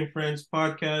Coffee and Friends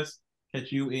podcast.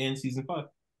 Catch you in season 5.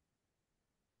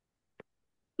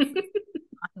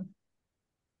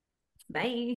 Bye.